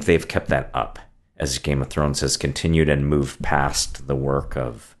don't think they've kept that up as Game of Thrones has continued and moved past the work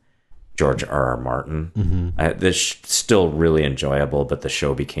of George R.R. Martin. This still really enjoyable, but the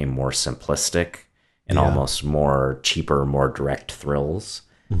show became more simplistic and almost more cheaper, more direct thrills.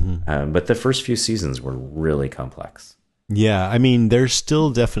 But the first few seasons were really complex. Yeah, I mean, there's still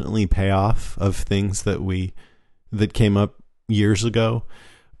definitely payoff of things that came up years ago,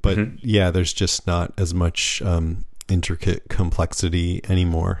 but there's just not as much intricate complexity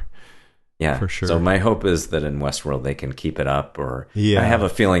anymore. Yeah, for sure. So my hope is that in Westworld they can keep it up, or I have a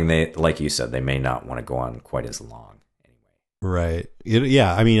feeling they, like you said, they may not want to go on quite as long anyway. Right.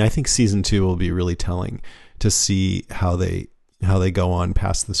 I mean, I think season 2 will be really telling to see how they how they go on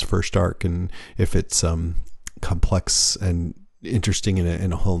past this first arc, and if it's complex and interesting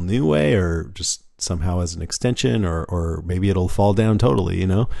in a whole new way, or just somehow as an extension, or maybe it'll fall down totally,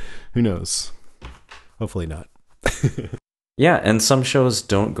 who knows? Hopefully not. Yeah, and some shows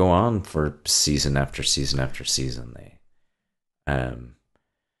don't go on for season after season after season. They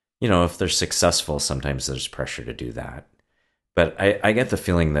if they're successful, sometimes there's pressure to do that. But I get the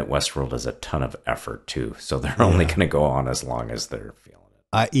feeling that Westworld is a ton of effort too, so they're only going to go on as long as they're feeling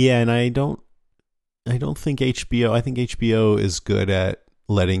it. And I don't think HBO. I think HBO is good at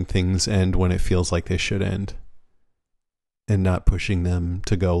letting things end when it feels like they should end, and not pushing them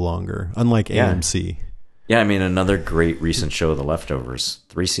to go longer. Unlike AMC. Yeah, I mean, another great recent show, The Leftovers,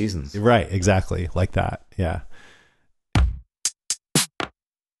 3 seasons. Right, exactly, like that. Yeah.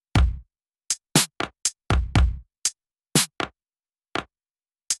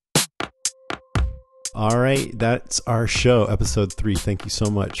 All right, that's our show, episode 3. Thank you so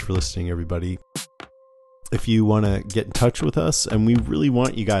much for listening, everybody. If you want to get in touch with us, and we really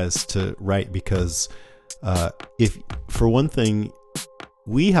want you guys to write, because if, for one thing,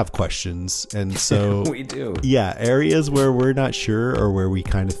 we have questions, and so we do. Yeah, areas where we're not sure or where we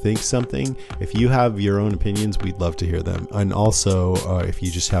kind of think something. If you have your own opinions, we'd love to hear them. And also, if you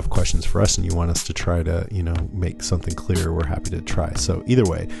just have questions for us and you want us to try to, make something clear, we're happy to try. So either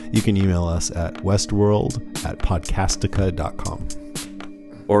way, you can email us at westworld@podcastica.com.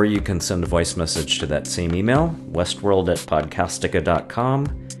 Or you can send a voice message to that same email,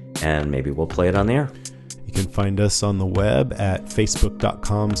 westworld@podcastica.com, and maybe we'll play it on the air. You can find us on the web at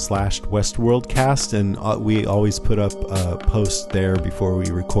facebook.com/westworldcast, and we always put up a post there before we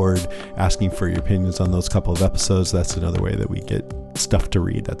record asking for your opinions on those couple of episodes. That's another way that we get stuff to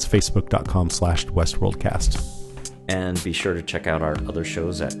read. That's facebook.com/westworldcast. And be sure to check out our other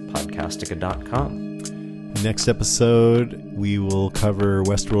shows at podcastica.com. Next episode, we will cover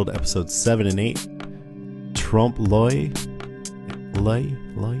Westworld episodes 7 and 8, Trompe l'oeil,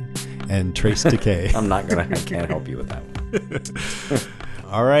 and Trace Decay. I can't help you with that one.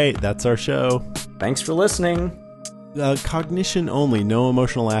 All right, that's our show. Thanks for listening. Cognition only, no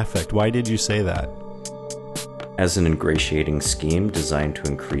emotional affect. Why did you say that? As an ingratiating scheme designed to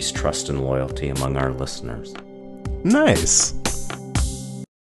increase trust and loyalty among our listeners. Nice.